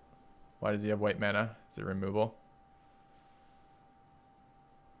 Why does he have white mana? Is it removal?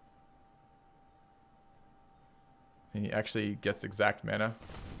 And he actually gets exact mana.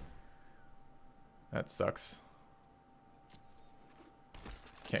 That sucks.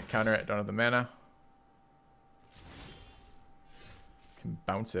 Can't counter it, don't have the mana. Can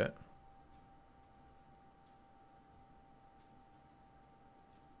bounce it.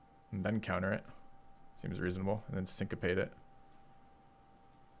 And then counter it. Seems reasonable. And then syncopate it.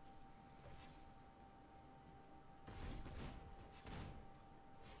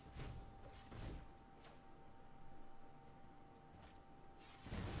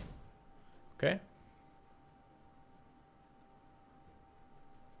 Okay.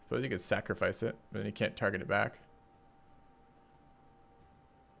 Suppose you could sacrifice it, but then you can't target it back.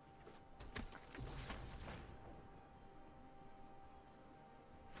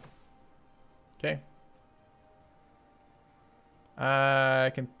 Okay.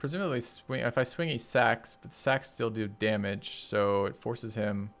 I can presumably swing. If I swing, he sacks, but the sacks still do damage, so it forces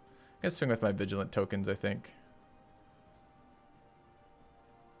him. I can swing with my vigilant tokens, I think.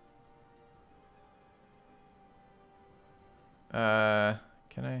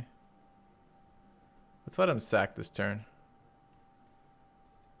 Can I? Let's let him sack this turn.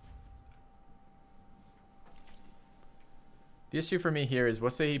 The issue for me here is,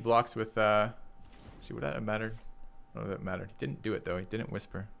 let's say he blocks with, see, would that have mattered? I don't know if that mattered. He didn't do it though. He didn't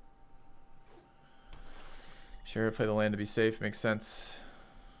whisper. Sure, play the land to be safe. Makes sense.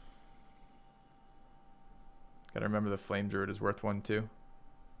 Gotta remember the Flame Druid is worth 1 too.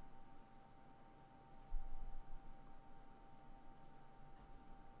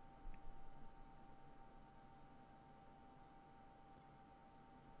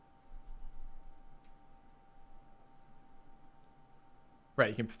 Right,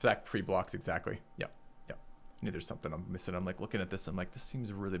 you can stack pre-blocks, exactly. Yep, yep. I knew there's something I'm missing. I'm like looking at this, I'm like, this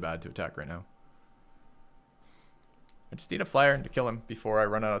seems really bad to attack right now. I just need a flyer to kill him before I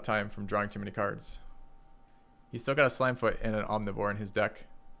run out of time from drawing too many cards. He's still got a Slimefoot and an Omnivore in his deck.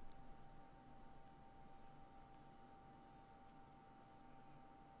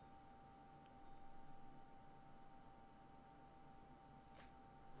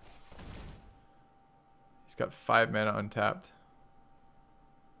 He's got 5 mana untapped.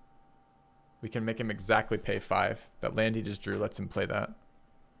 We can make him exactly pay 5. That land he just drew lets him play that.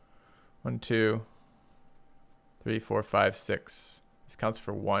 1, 2, 3, 4, 5, 6. This counts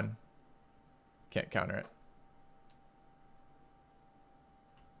for 1. Can't counter it.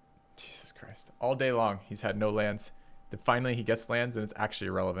 Jesus Christ. All day long, he's had no lands. Then finally, he gets lands, and it's actually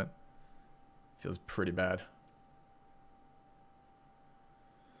irrelevant. Feels pretty bad.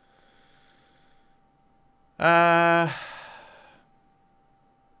 I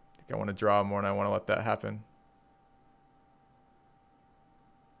think I want to draw more, and I want to let that happen.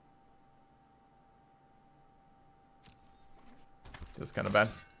 Feels kind of bad.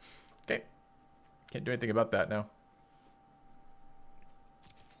 Okay. Can't do anything about that now.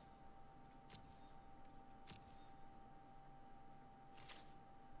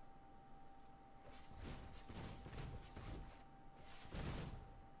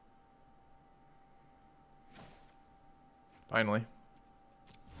 Finally.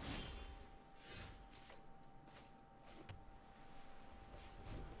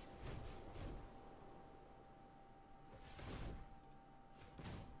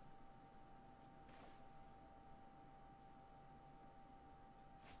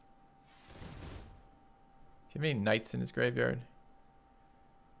 Do you have any knights in his graveyard?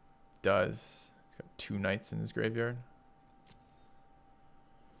 Does. He's got 2 knights in his graveyard.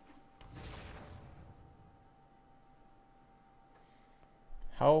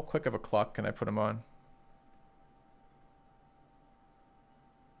 How quick of a clock can I put him on?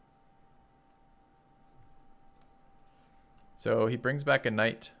 So he brings back a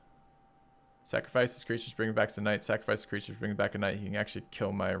knight. Sacrifice this creatures, bring it back to night. Sacrifice the creatures, bring it back at night. He can actually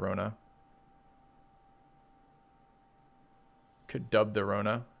kill my Rona. Could dub the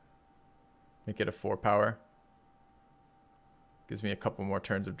Rona. Make it a 4 power. Gives me a couple more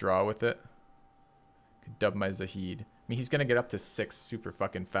turns of draw with it. Could dub my Zahid. I mean, he's going to get up to 6 super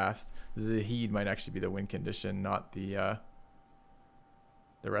fucking fast. Zahid might actually be the win condition, not the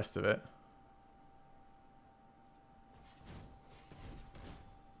rest of it.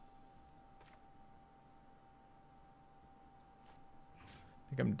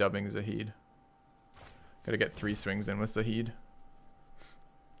 I think I'm dubbing Zahid. Gotta get 3 swings in with Zahid.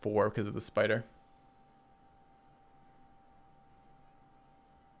 4 because of the spider.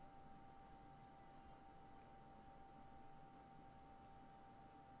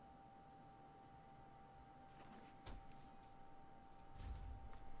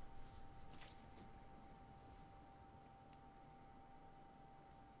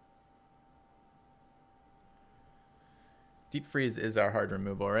 Deep freeze is our hard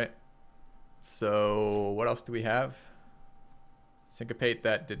removal, right? So what else do we have? Syncopate,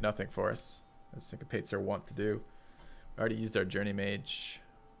 that did nothing for us, as syncopates are wont to do. We already used our Journey Mage.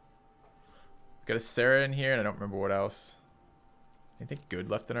 We got a Sarah in here, and I don't remember what else. Anything good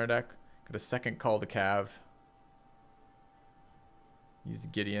left in our deck? Got a second Call to Cav. Use the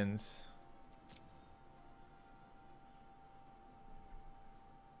Gideons.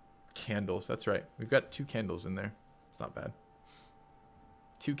 Candles, that's right. We've got 2 candles in there. It's not bad.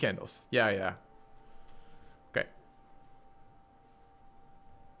 2 candles. Yeah, yeah. Okay.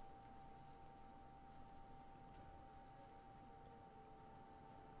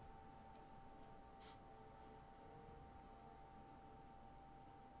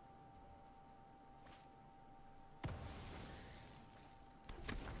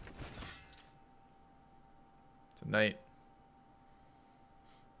 It's a night.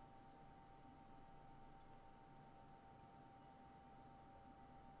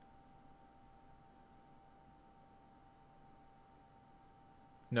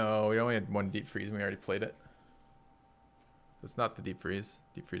 No, we only had 1 deep freeze and we already played it. So it's not the deep freeze.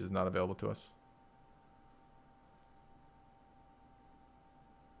 Deep freeze is not available to us.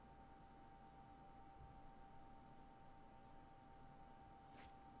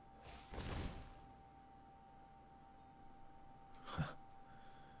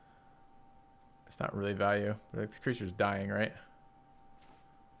 It's not really value, but the creature's dying, right?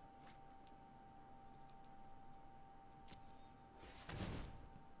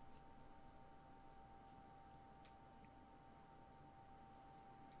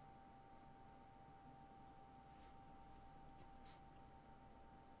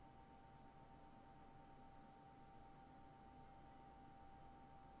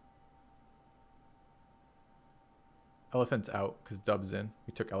 Elephant's out because Dub's in.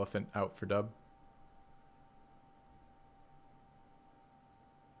 We took Elephant out for Dub.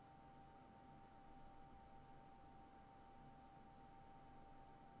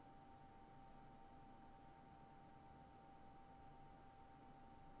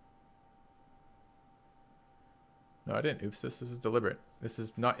 No, I didn't oops this. This is deliberate. This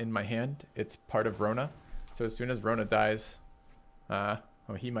is not in my hand. It's part of Rona. So as soon as Rona dies... oh,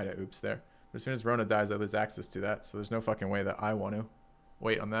 he might have oops there. But as soon as Rona dies, I lose access to that. So there's no fucking way that I want to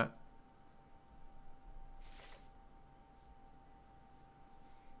wait on that.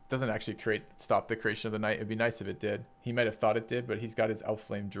 Doesn't actually stop the creation of the night. It'd be nice if it did. He might have thought it did, but he's got his Elf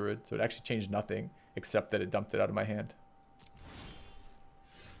Flame Druid. So it actually changed nothing except that it dumped it out of my hand.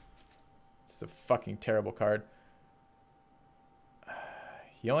 It's a fucking terrible card.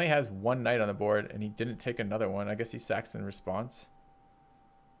 He only has 1 night on the board, and he didn't take another one. I guess he sacks in response.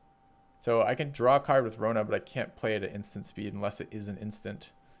 So I can draw a card with Rona, but I can't play it at instant speed unless it is an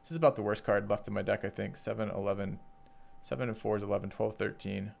instant. This is about the worst card left in my deck, I think. 7, 11. 7 and 4 is 11, 12,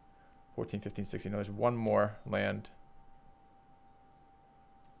 13, 14, 15, 16. No, there's 1 more land.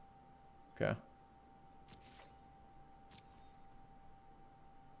 Okay.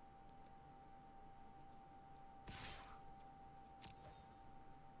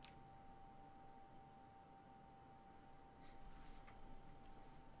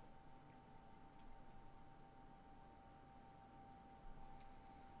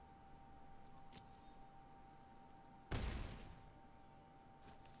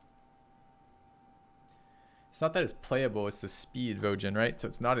 It's not that it's playable, it's the speed, Vojin, right? So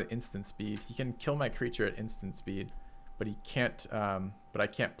it's not an instant speed. He can kill my creature at instant speed, but he can't, but I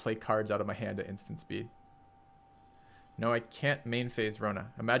can't play cards out of my hand at instant speed. No, I can't main phase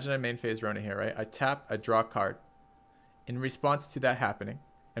Rona. Imagine I main phase Rona here, right? I tap, I draw a card. In response to that happening,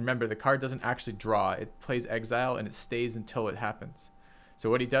 and remember, the card doesn't actually draw. It plays exile and it stays until it happens. So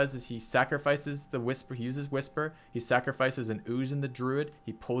what he does is he sacrifices the Whisper. He uses Whisper. He sacrifices an Ooze in the Druid.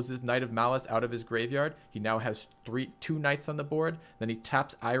 He pulls his Knight of Malice out of his graveyard. He now has two Knights on the board. Then he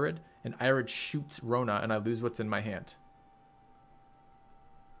taps Irid, and Irid shoots Rona, and I lose what's in my hand.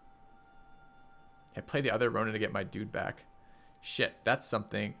 I play the other Rona to get my dude back. Shit, that's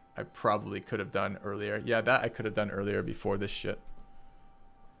something I probably could have done earlier. Yeah, that I could have done earlier before this shit.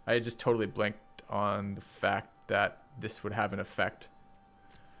 I just totally blanked on the fact that this would have an effect.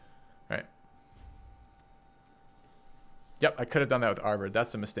 Right. Yep, I could have done that with Arbor.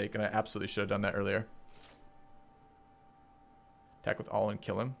 That's a mistake, and I absolutely should have done that earlier. Attack with all and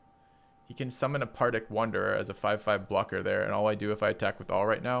kill him. He can summon a Pardic Wanderer as a 5/5 blocker there, and all I do if I attack with all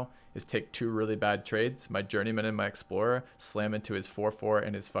right now is take two really bad trades, my Journeyman and my Explorer, slam into his 4/4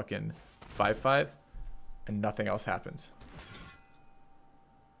 and his fucking 5/5, and nothing else happens.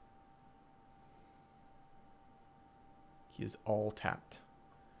 He is all tapped.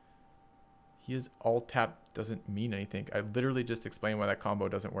 He is all tapped doesn't mean anything. I literally just explained why that combo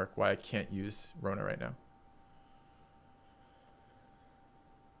doesn't work, why I can't use Rona right now.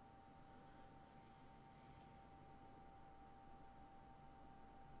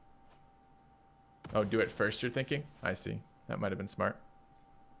 Oh, do it first, you're thinking? I see. That might have been smart.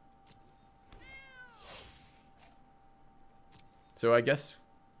 So I guess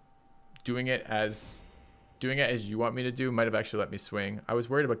doing it as you want me to do might have actually let me swing. I was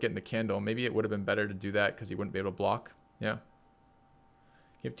worried about getting the candle. Maybe it would have been better to do that because he wouldn't be able to block. Yeah.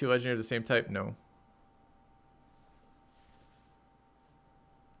 You have two legendary of the same type? No.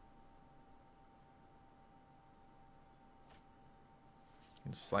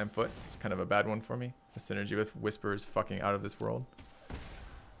 Slime Foot. It's kind of a bad one for me. The synergy with Whisper is fucking out of this world.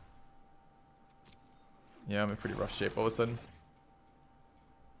 Yeah, I'm in pretty rough shape all of a sudden.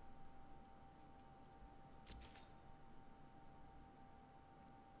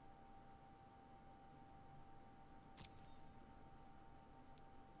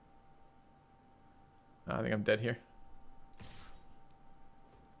 I think I'm dead here.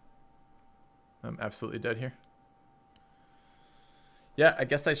 I'm absolutely dead here. Yeah, I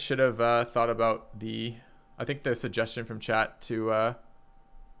guess I should have thought about I think the suggestion from chat to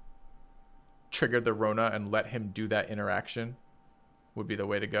trigger the Rona and let him do that interaction would be the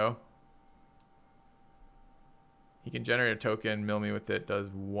way to go. He can generate a token, mill me with it, does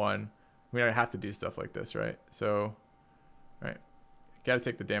 1. I mean, I have to do stuff like this, right? So, right. Gotta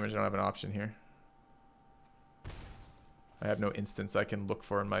take the damage. I don't have an option here. I have no instance I can look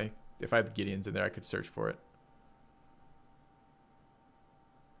for in my... If I had Gideon's in there, I could search for it.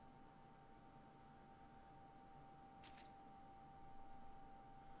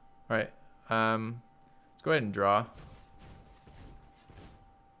 All right. Let's go ahead and draw.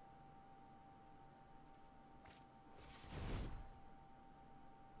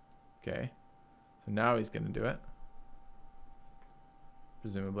 Okay. So now he's going to do it.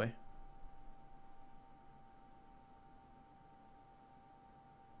 Presumably.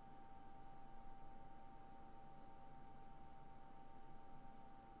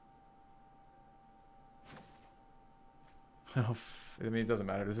 Oh, I mean, it doesn't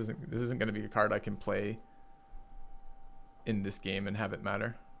matter. This isn't going to be a card I can play in this game and have it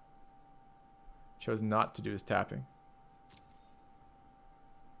matter. Chose not to do his tapping.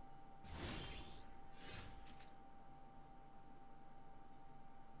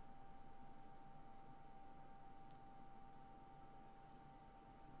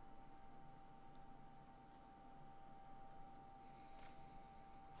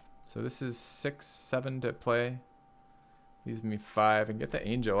 So this is 6, 7 to play. Leaves me 5 and get the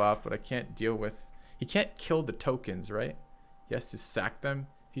angel off, but I can't deal with... He can't kill the tokens, right? He has to sack them.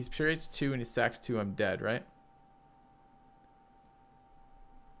 If he creates 2 and he sacks 2, I'm dead, right?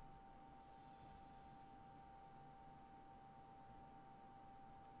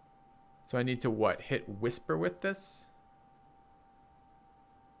 So I need to what? Hit Whisper with this?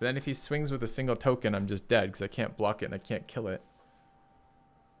 But then if he swings with a single token, I'm just dead because I can't block it and I can't kill it.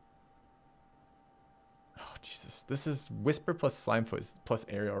 Oh, Jesus. This is Whisper plus Slimefoot plus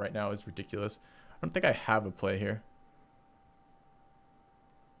Aerial right now is ridiculous. I don't think I have a play here.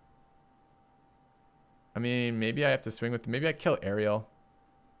 I mean, maybe I have to swing with... Maybe I kill Aerial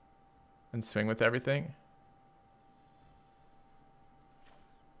and swing with everything.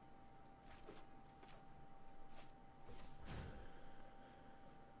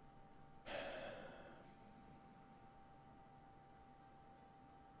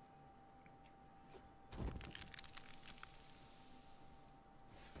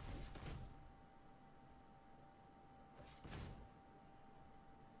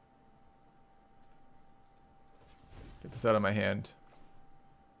 Get this out of my hand.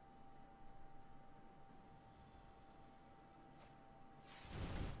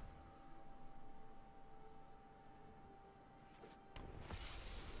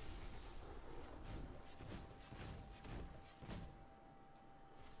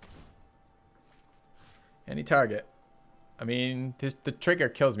 Any target. I mean, the trigger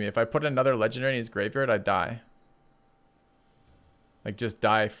kills me. If I put another legendary in his graveyard, I die. Like, just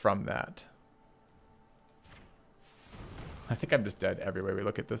die from that. I think I'm just dead every way we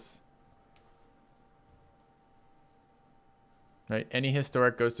look at this. Right? Any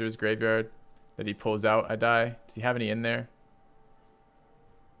historic goes through his graveyard that he pulls out, I die. Does he have any in there?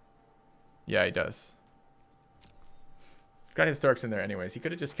 Yeah, he does. Got historics in there anyways. He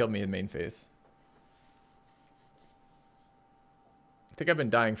could have just killed me in main phase. I think I've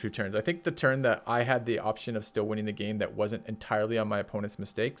been dying a few turns. I think the turn that I had the option of still winning the game that wasn't entirely on my opponent's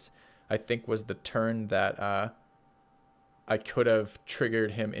mistakes, I think was the turn that I could have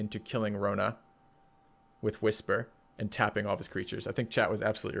triggered him into killing Rona with Whisper and tapping all of his creatures. I think chat was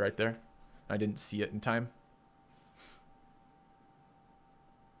absolutely right there. I didn't see it in time.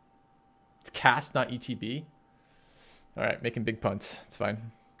 It's cast, not ETB. All right, making big punts. It's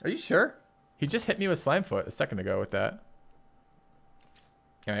fine. Are you sure? He just hit me with Slimefoot a second ago with that.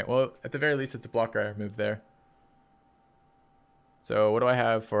 All right, well, at the very least, it's a blocker I removed there. So what do I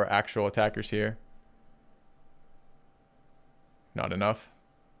have for actual attackers here? Not enough.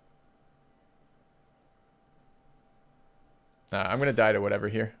 I'm going to die to whatever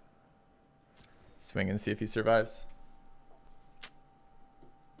here. Swing and see if he survives.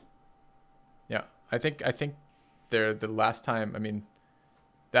 Yeah, I think they're the last time. I mean,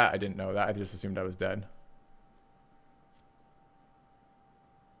 that I didn't know that. I just assumed I was dead.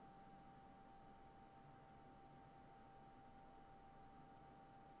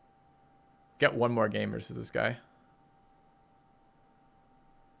 Get one more game versus this guy.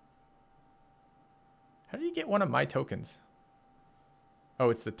 How do you get one of my tokens? Oh,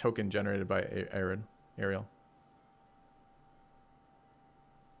 it's the token generated by Ariel.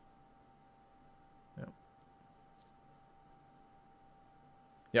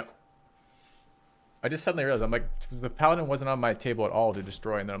 Yep. I just suddenly realized, I'm like, the paladin wasn't on my table at all to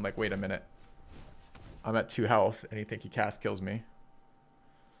destroy, and then I'm like, wait a minute. I'm at 2 health. Anything he casts kills me.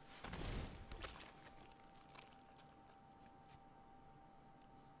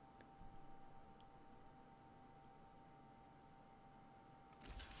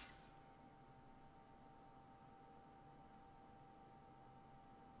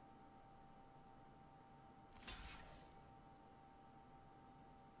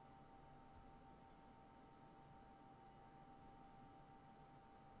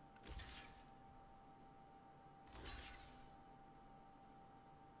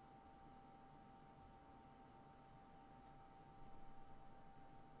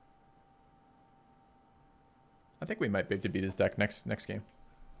 I think we might be able to beat his deck next game.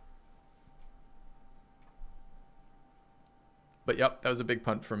 But yep, that was a big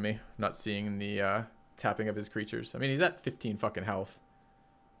punt from me, not seeing the tapping of his creatures. I mean, he's at 15 fucking health.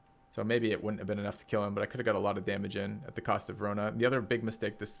 So maybe it wouldn't have been enough to kill him, but I could have got a lot of damage in at the cost of Rona. The other big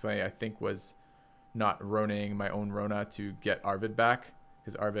mistake this play, I think, was not Ronaing my own Rona to get Arvid back.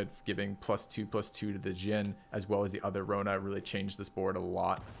 Because Arvid giving +2/+2 to the Jhin, as well as the other Rona, really changed this board a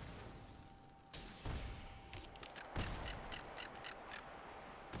lot.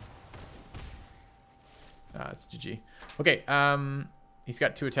 It's GG. Okay, he's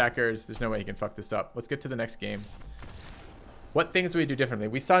got 2 attackers. There's no way he can fuck this up. Let's get to the next game. What things do we do differently?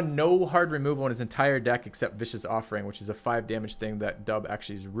 We saw no hard removal in his entire deck except Vicious Offering, which is a 5 damage thing that Dub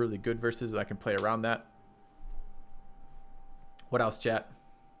actually is really good versus, and I can play around that. What else, chat?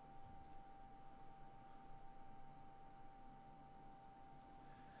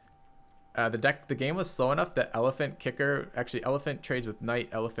 The game was slow enough that Elephant Kicker, actually Elephant trades with Knight.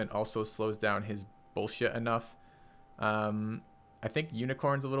 Elephant also slows down his bullshit enough. I think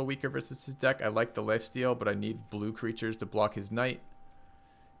Unicorn's a little weaker versus his deck. I like the lifesteal, but I need blue creatures to block his Knight.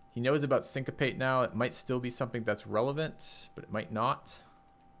 He knows about Syncopate now. It might still be something that's relevant, but it might not.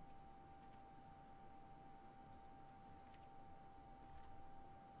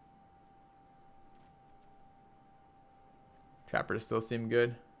 Trappers still seem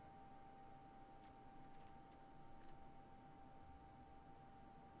good.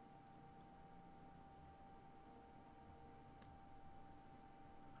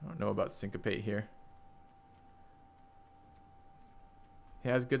 I don't know about Syncopate here. He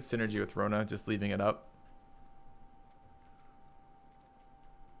has good synergy with Rona, just leaving it up.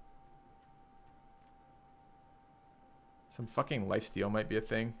 Some fucking lifesteal might be a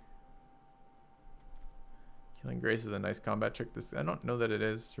thing. Killing Grace is a nice combat trick. I don't know that it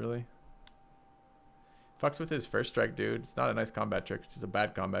is, really. Fucks with his first strike, dude. It's not a nice combat trick. It's just a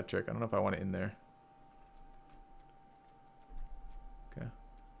bad combat trick. I don't know if I want it in there. Okay.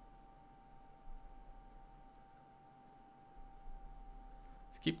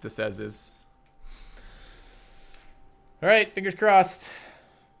 Keep this as is. All right, fingers crossed.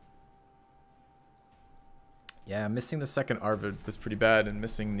 Yeah, missing the second Arvid was pretty bad, and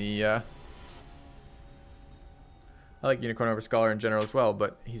missing the... I like Unicorn over Scholar in general as well,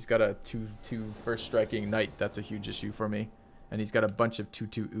 but he's got a 2/2 first striking knight. That's a huge issue for me. And he's got a bunch of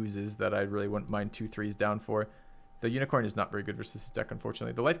 2/2 oozes that I really wouldn't mind 2/3s down for. The Unicorn is not very good versus this deck,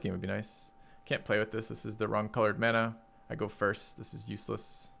 unfortunately. The life game would be nice. Can't play with this. This is the wrong colored mana. I go first. This is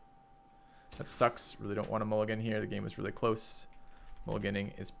useless. That sucks. Really don't want to mulligan here. The game was really close.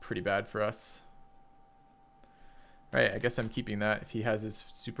 Mulliganing is pretty bad for us. Alright, I guess I'm keeping that. If he has his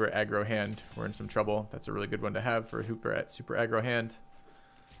super aggro hand, we're in some trouble. That's a really good one to have for a Hooper at super aggro hand.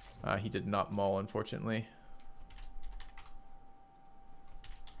 He did not mull, unfortunately.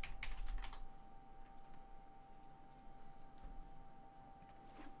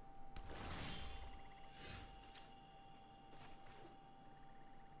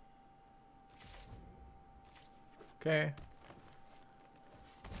 Okay.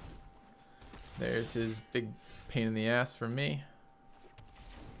 There's his big pain in the ass for me.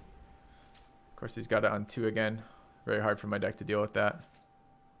 Of course, he's got it on 2 again. Very hard for my deck to deal with that.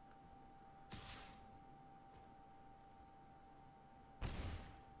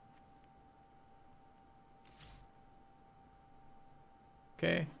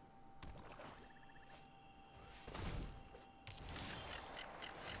 Okay.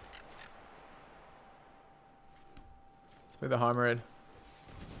 Let's play the Homerid.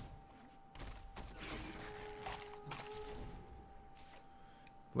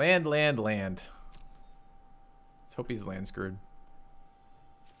 Land, land, land. Let's hope he's land screwed.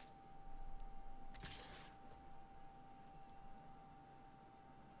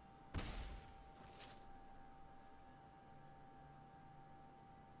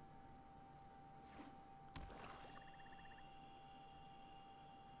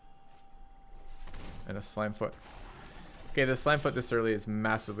 And a Slimefoot. Okay, the Slimefoot this early is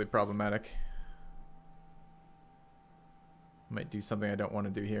massively problematic. Might do something I don't want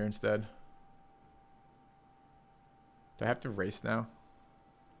to do here instead. Do I have to race now?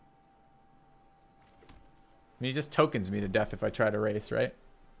 I mean, he just tokens me to death if I try to race, right?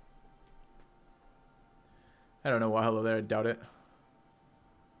 I don't know why. Hello there. I doubt it.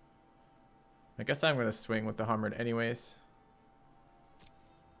 I guess I'm going to swing with the Homerid anyways.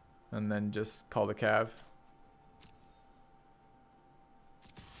 And then just call the Cav.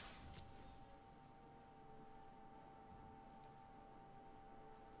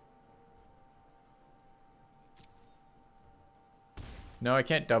 No, I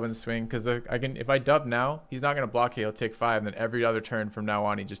can't dub and swing because I can. If I dub now, he's not going to block it. He'll take 5, and then every other turn from now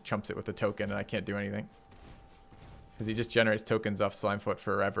on, he just chumps it with a token, and I can't do anything. Because he just generates tokens off Slimefoot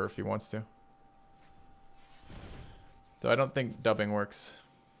forever if he wants to. So I don't think dubbing works.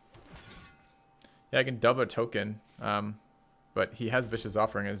 Yeah, I can dub a token, but he has Vicious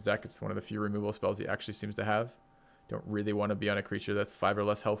Offering in his deck. It's one of the few removal spells he actually seems to have. Don't really want to be on a creature that's 5 or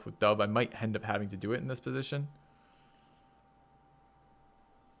less health with dub. I might end up having to do it in this position.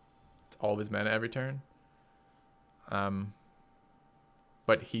 All of his mana every turn.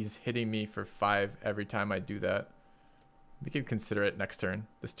 But he's hitting me for 5 every time I do that. We could consider it next turn.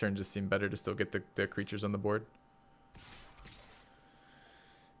 This turn just seemed better to still get the creatures on the board.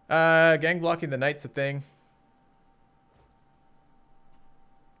 Gang blocking the knight's a thing.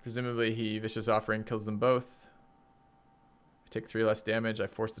 Presumably he Vicious Offering kills them both. I take 3 less damage. I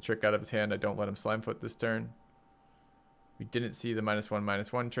force the trick out of his hand. I don't let him Slimefoot this turn. We didn't see the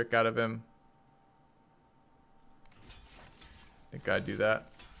 -1/-1 trick out of him. I think I'd do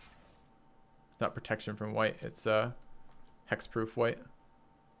that. It's not protection from white. It's hexproof white.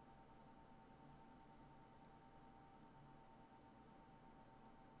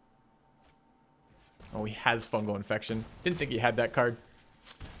 Oh, he has Fungal Infection. Didn't think he had that card.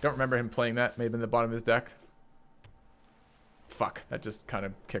 Don't remember him playing that. Maybe in the bottom of his deck. Fuck, that just kind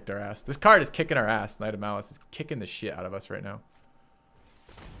of kicked our ass. This card is kicking our ass. Knight of Malice is kicking the shit out of us right now.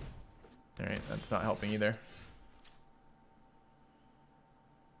 Alright, that's not helping either.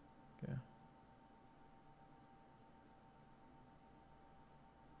 Okay.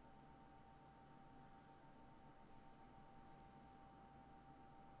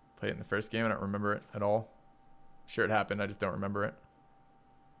 Played it in the first game. I don't remember it at all. Sure it happened. I just don't remember it.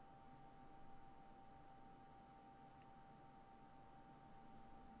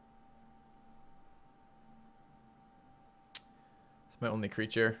 My only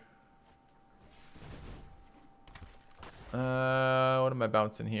creature. What am I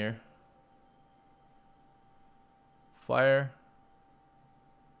bouncing here? Flyer.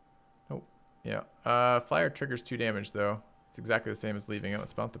 Oh, yeah. Flyer triggers 2 damage though. It's exactly the same as leaving it.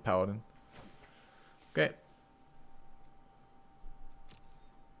 Let's bounce the Paladin. Okay.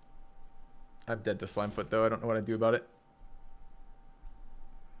 I'm dead to Slimefoot though. I don't know what to do about it.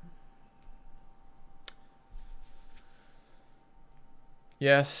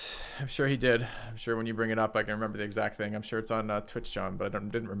 Yes, I'm sure he did. I'm sure when you bring it up, I can remember the exact thing. I'm sure it's on Twitch, John, but I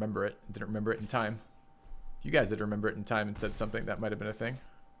didn't remember it. Didn't remember it in time. If you guys did remember it in time and said something, that might have been a thing.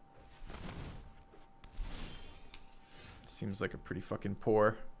 Seems like a pretty fucking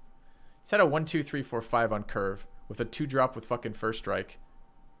poor. He's had a 1, 2, 3, 4, 5 on curve with a 2-drop with fucking first strike,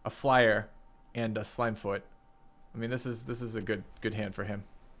 a flyer, and a Slimefoot. I mean, this is a good hand for him.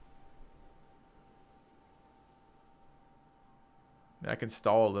 I can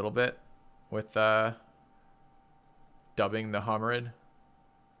stall a little bit with dubbing the Hominid.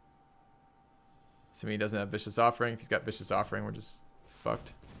 Assuming he doesn't have Vicious Offering. If he's got Vicious Offering, we're just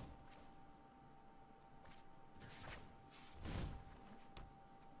fucked.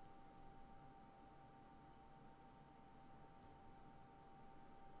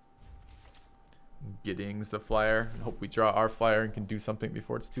 Giddings the flyer. I hope we draw our flyer and can do something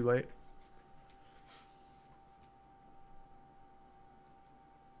before it's too late.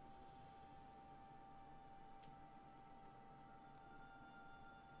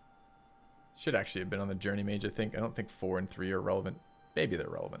 Should actually have been on the Journey Mage, I think. I don't think 4 and 3 are relevant. Maybe they're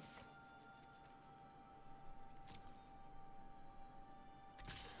relevant.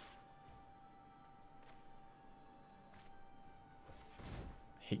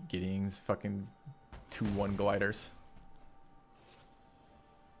 Hate Giddings, fucking 2-1 gliders.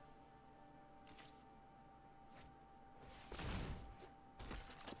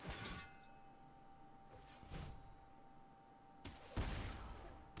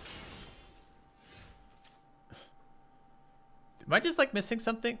 Am I just like missing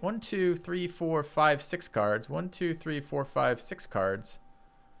something? 1, 2, 3, 4, 5, 6 cards. 1, 2, 3, 4, 5, 6 cards.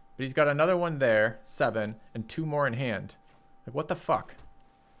 But he's got another one there, 7, and 2 more in hand. Like, what the fuck?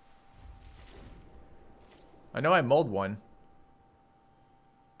 I know I mulled one.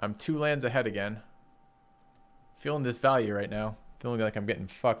 I'm 2 lands ahead again. Feeling this value right now. Feeling like I'm getting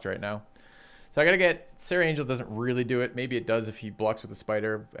fucked right now. So I gotta get... Sarah Angel doesn't really do it. Maybe it does if he blocks with the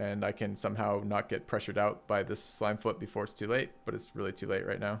spider and I can somehow not get pressured out by this Slimefoot before it's too late. But it's really too late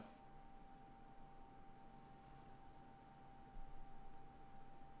right now.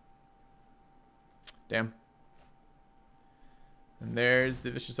 Damn. And there's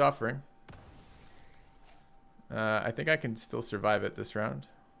the Vicious Offering. I think I can still survive it this round.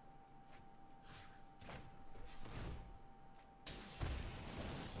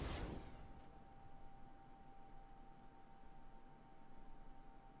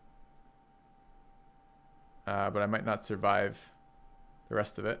 But I might not survive the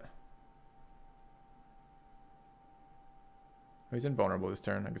rest of it. Oh, he's invulnerable this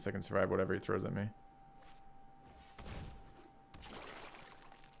turn. I guess I can survive whatever he throws at me.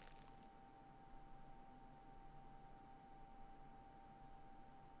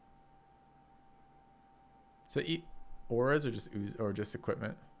 So eat auras or just ooze or just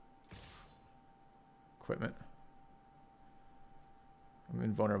equipment? Equipment. I'm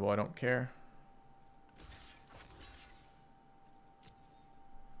invulnerable. I don't care.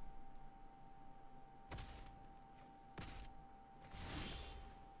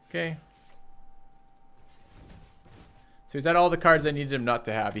 Okay. So he's had all the cards I needed him not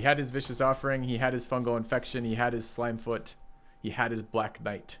to have. He had his Vicious Offering. He had his Fungal Infection. He had his Slimefoot. He had his Black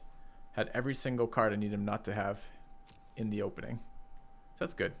Knight. Had every single card I need him not to have in the opening. So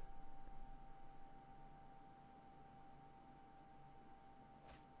that's good.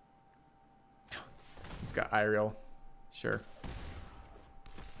 He's got Iriel. Sure.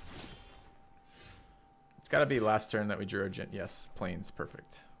 It's got to be last turn that we drew a gent. Yes, Plains.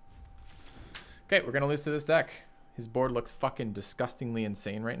 Perfect. Okay, we're going to lose to this deck. His board looks fucking disgustingly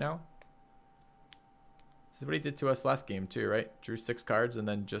insane right now. This is what he did to us last game too, right? Drew 6 cards and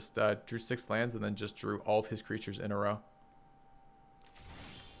then just drew 6 lands and then just drew all of his creatures in a row.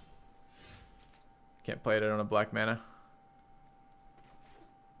 Can't play it on a black mana.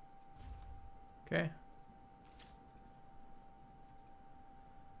 Okay.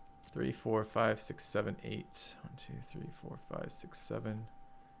 3, 4, 5, 6, 7, 8. 1, 2, 3, 4, 5, 6, 7,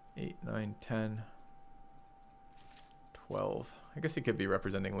 8, 9, 10, 12. I guess he could be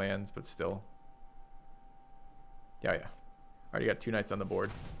representing lands, but still. Yeah. Already got 2 knights on the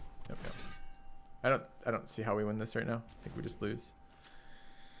board. Yep. I don't see how we win this right now. I think we just lose.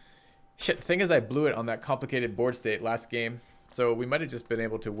 Shit, the thing is I blew it on that complicated board state last game. So we might have just been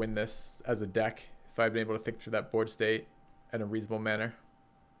able to win this as a deck if I'd been able to think through that board state in a reasonable manner.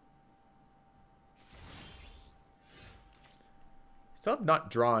 Still have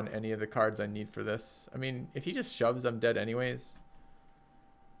not drawn any of the cards I need for this. I mean, if he just shoves, I'm dead anyways.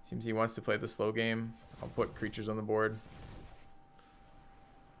 Seems he wants to play the slow game. I'll put creatures on the board.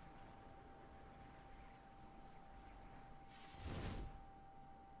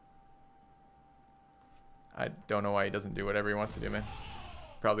 I don't know why he doesn't do whatever he wants to do, man.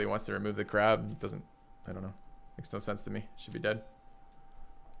 Probably wants to remove the crab. Doesn't, I don't know. Makes no sense to me. Should be dead.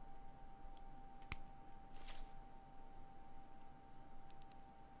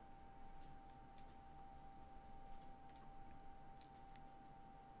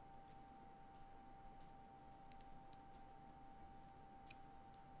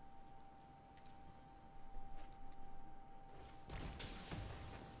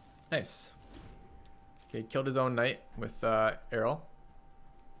 Nice. Okay, killed his own knight with Errol.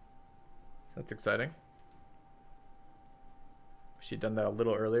 That's exciting. Wish he'd done that a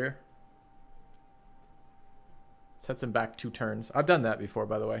little earlier. Sets him back 2 turns. I've done that before,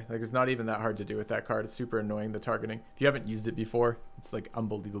 by the way. Like, it's not even that hard to do with that card. It's super annoying, the targeting. If you haven't used it before, it's like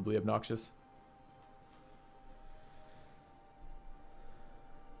unbelievably obnoxious.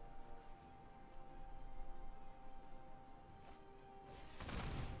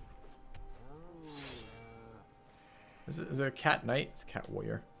 Is it a cat knight? It's a cat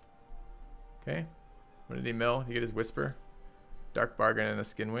warrior. Okay. What did he mill? Did he get his whisper? Dark bargain and a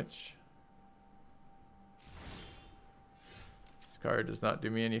skin witch. This card does not do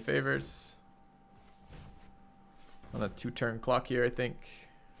me any favors. On a 2-turn clock here, I think.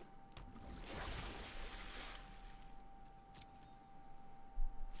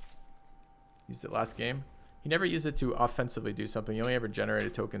 Used it last game. He never used it to offensively do something. He only ever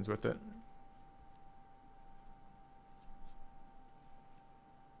generated tokens with it.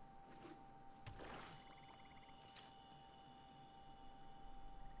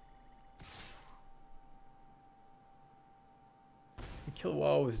 Kill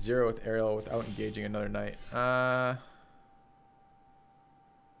wall with 0 with Ariel without engaging another knight.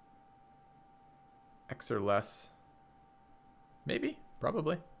 X or less. Maybe.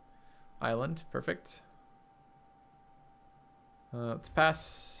 Probably. Island. Perfect. Let's pass.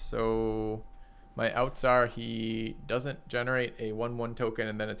 So my outs are he doesn't generate a 1/1 token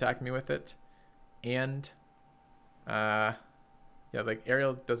and then attack me with it. And yeah, like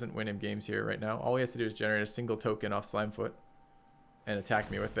Ariel doesn't win him games here right now. All he has to do is generate a single token off Slimefoot and attack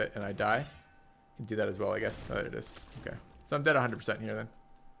me with it, and I die. Can do that as well, I guess. Oh, there it is. Okay. So I'm dead 100% here then.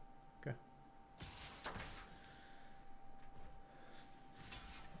 Okay.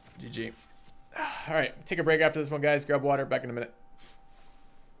 GG. All right. Take a break after this one, guys. Grab water. Back in a minute.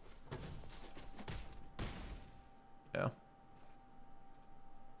 Yeah.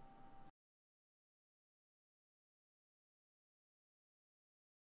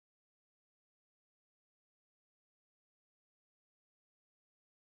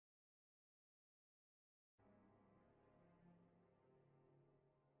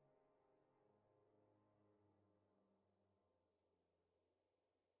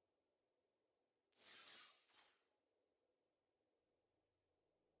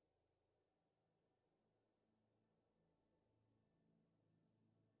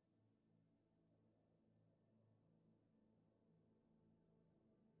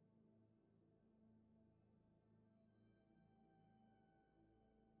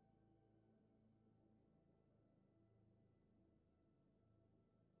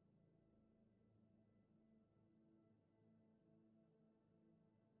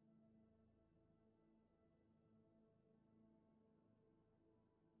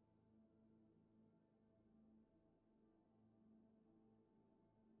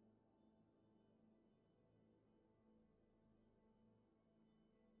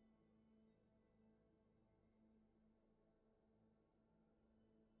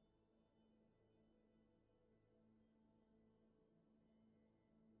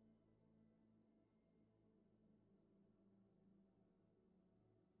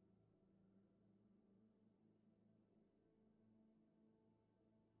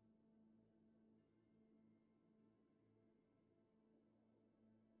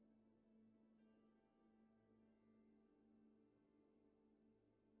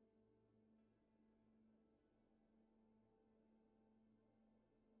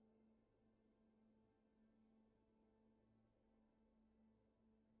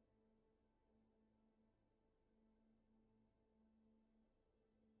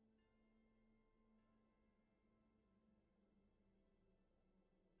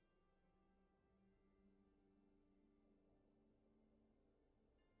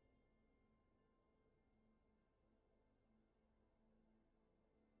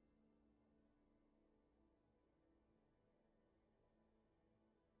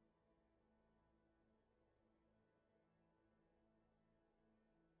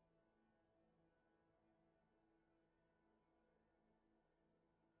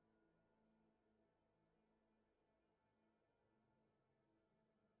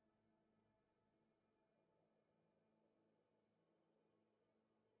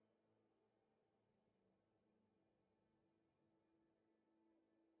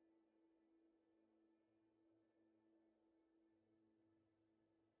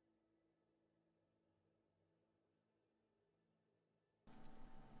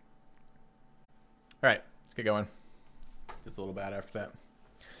 All right, let's get going. It's a little bad after that.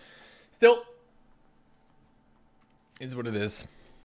 Still, is what it is.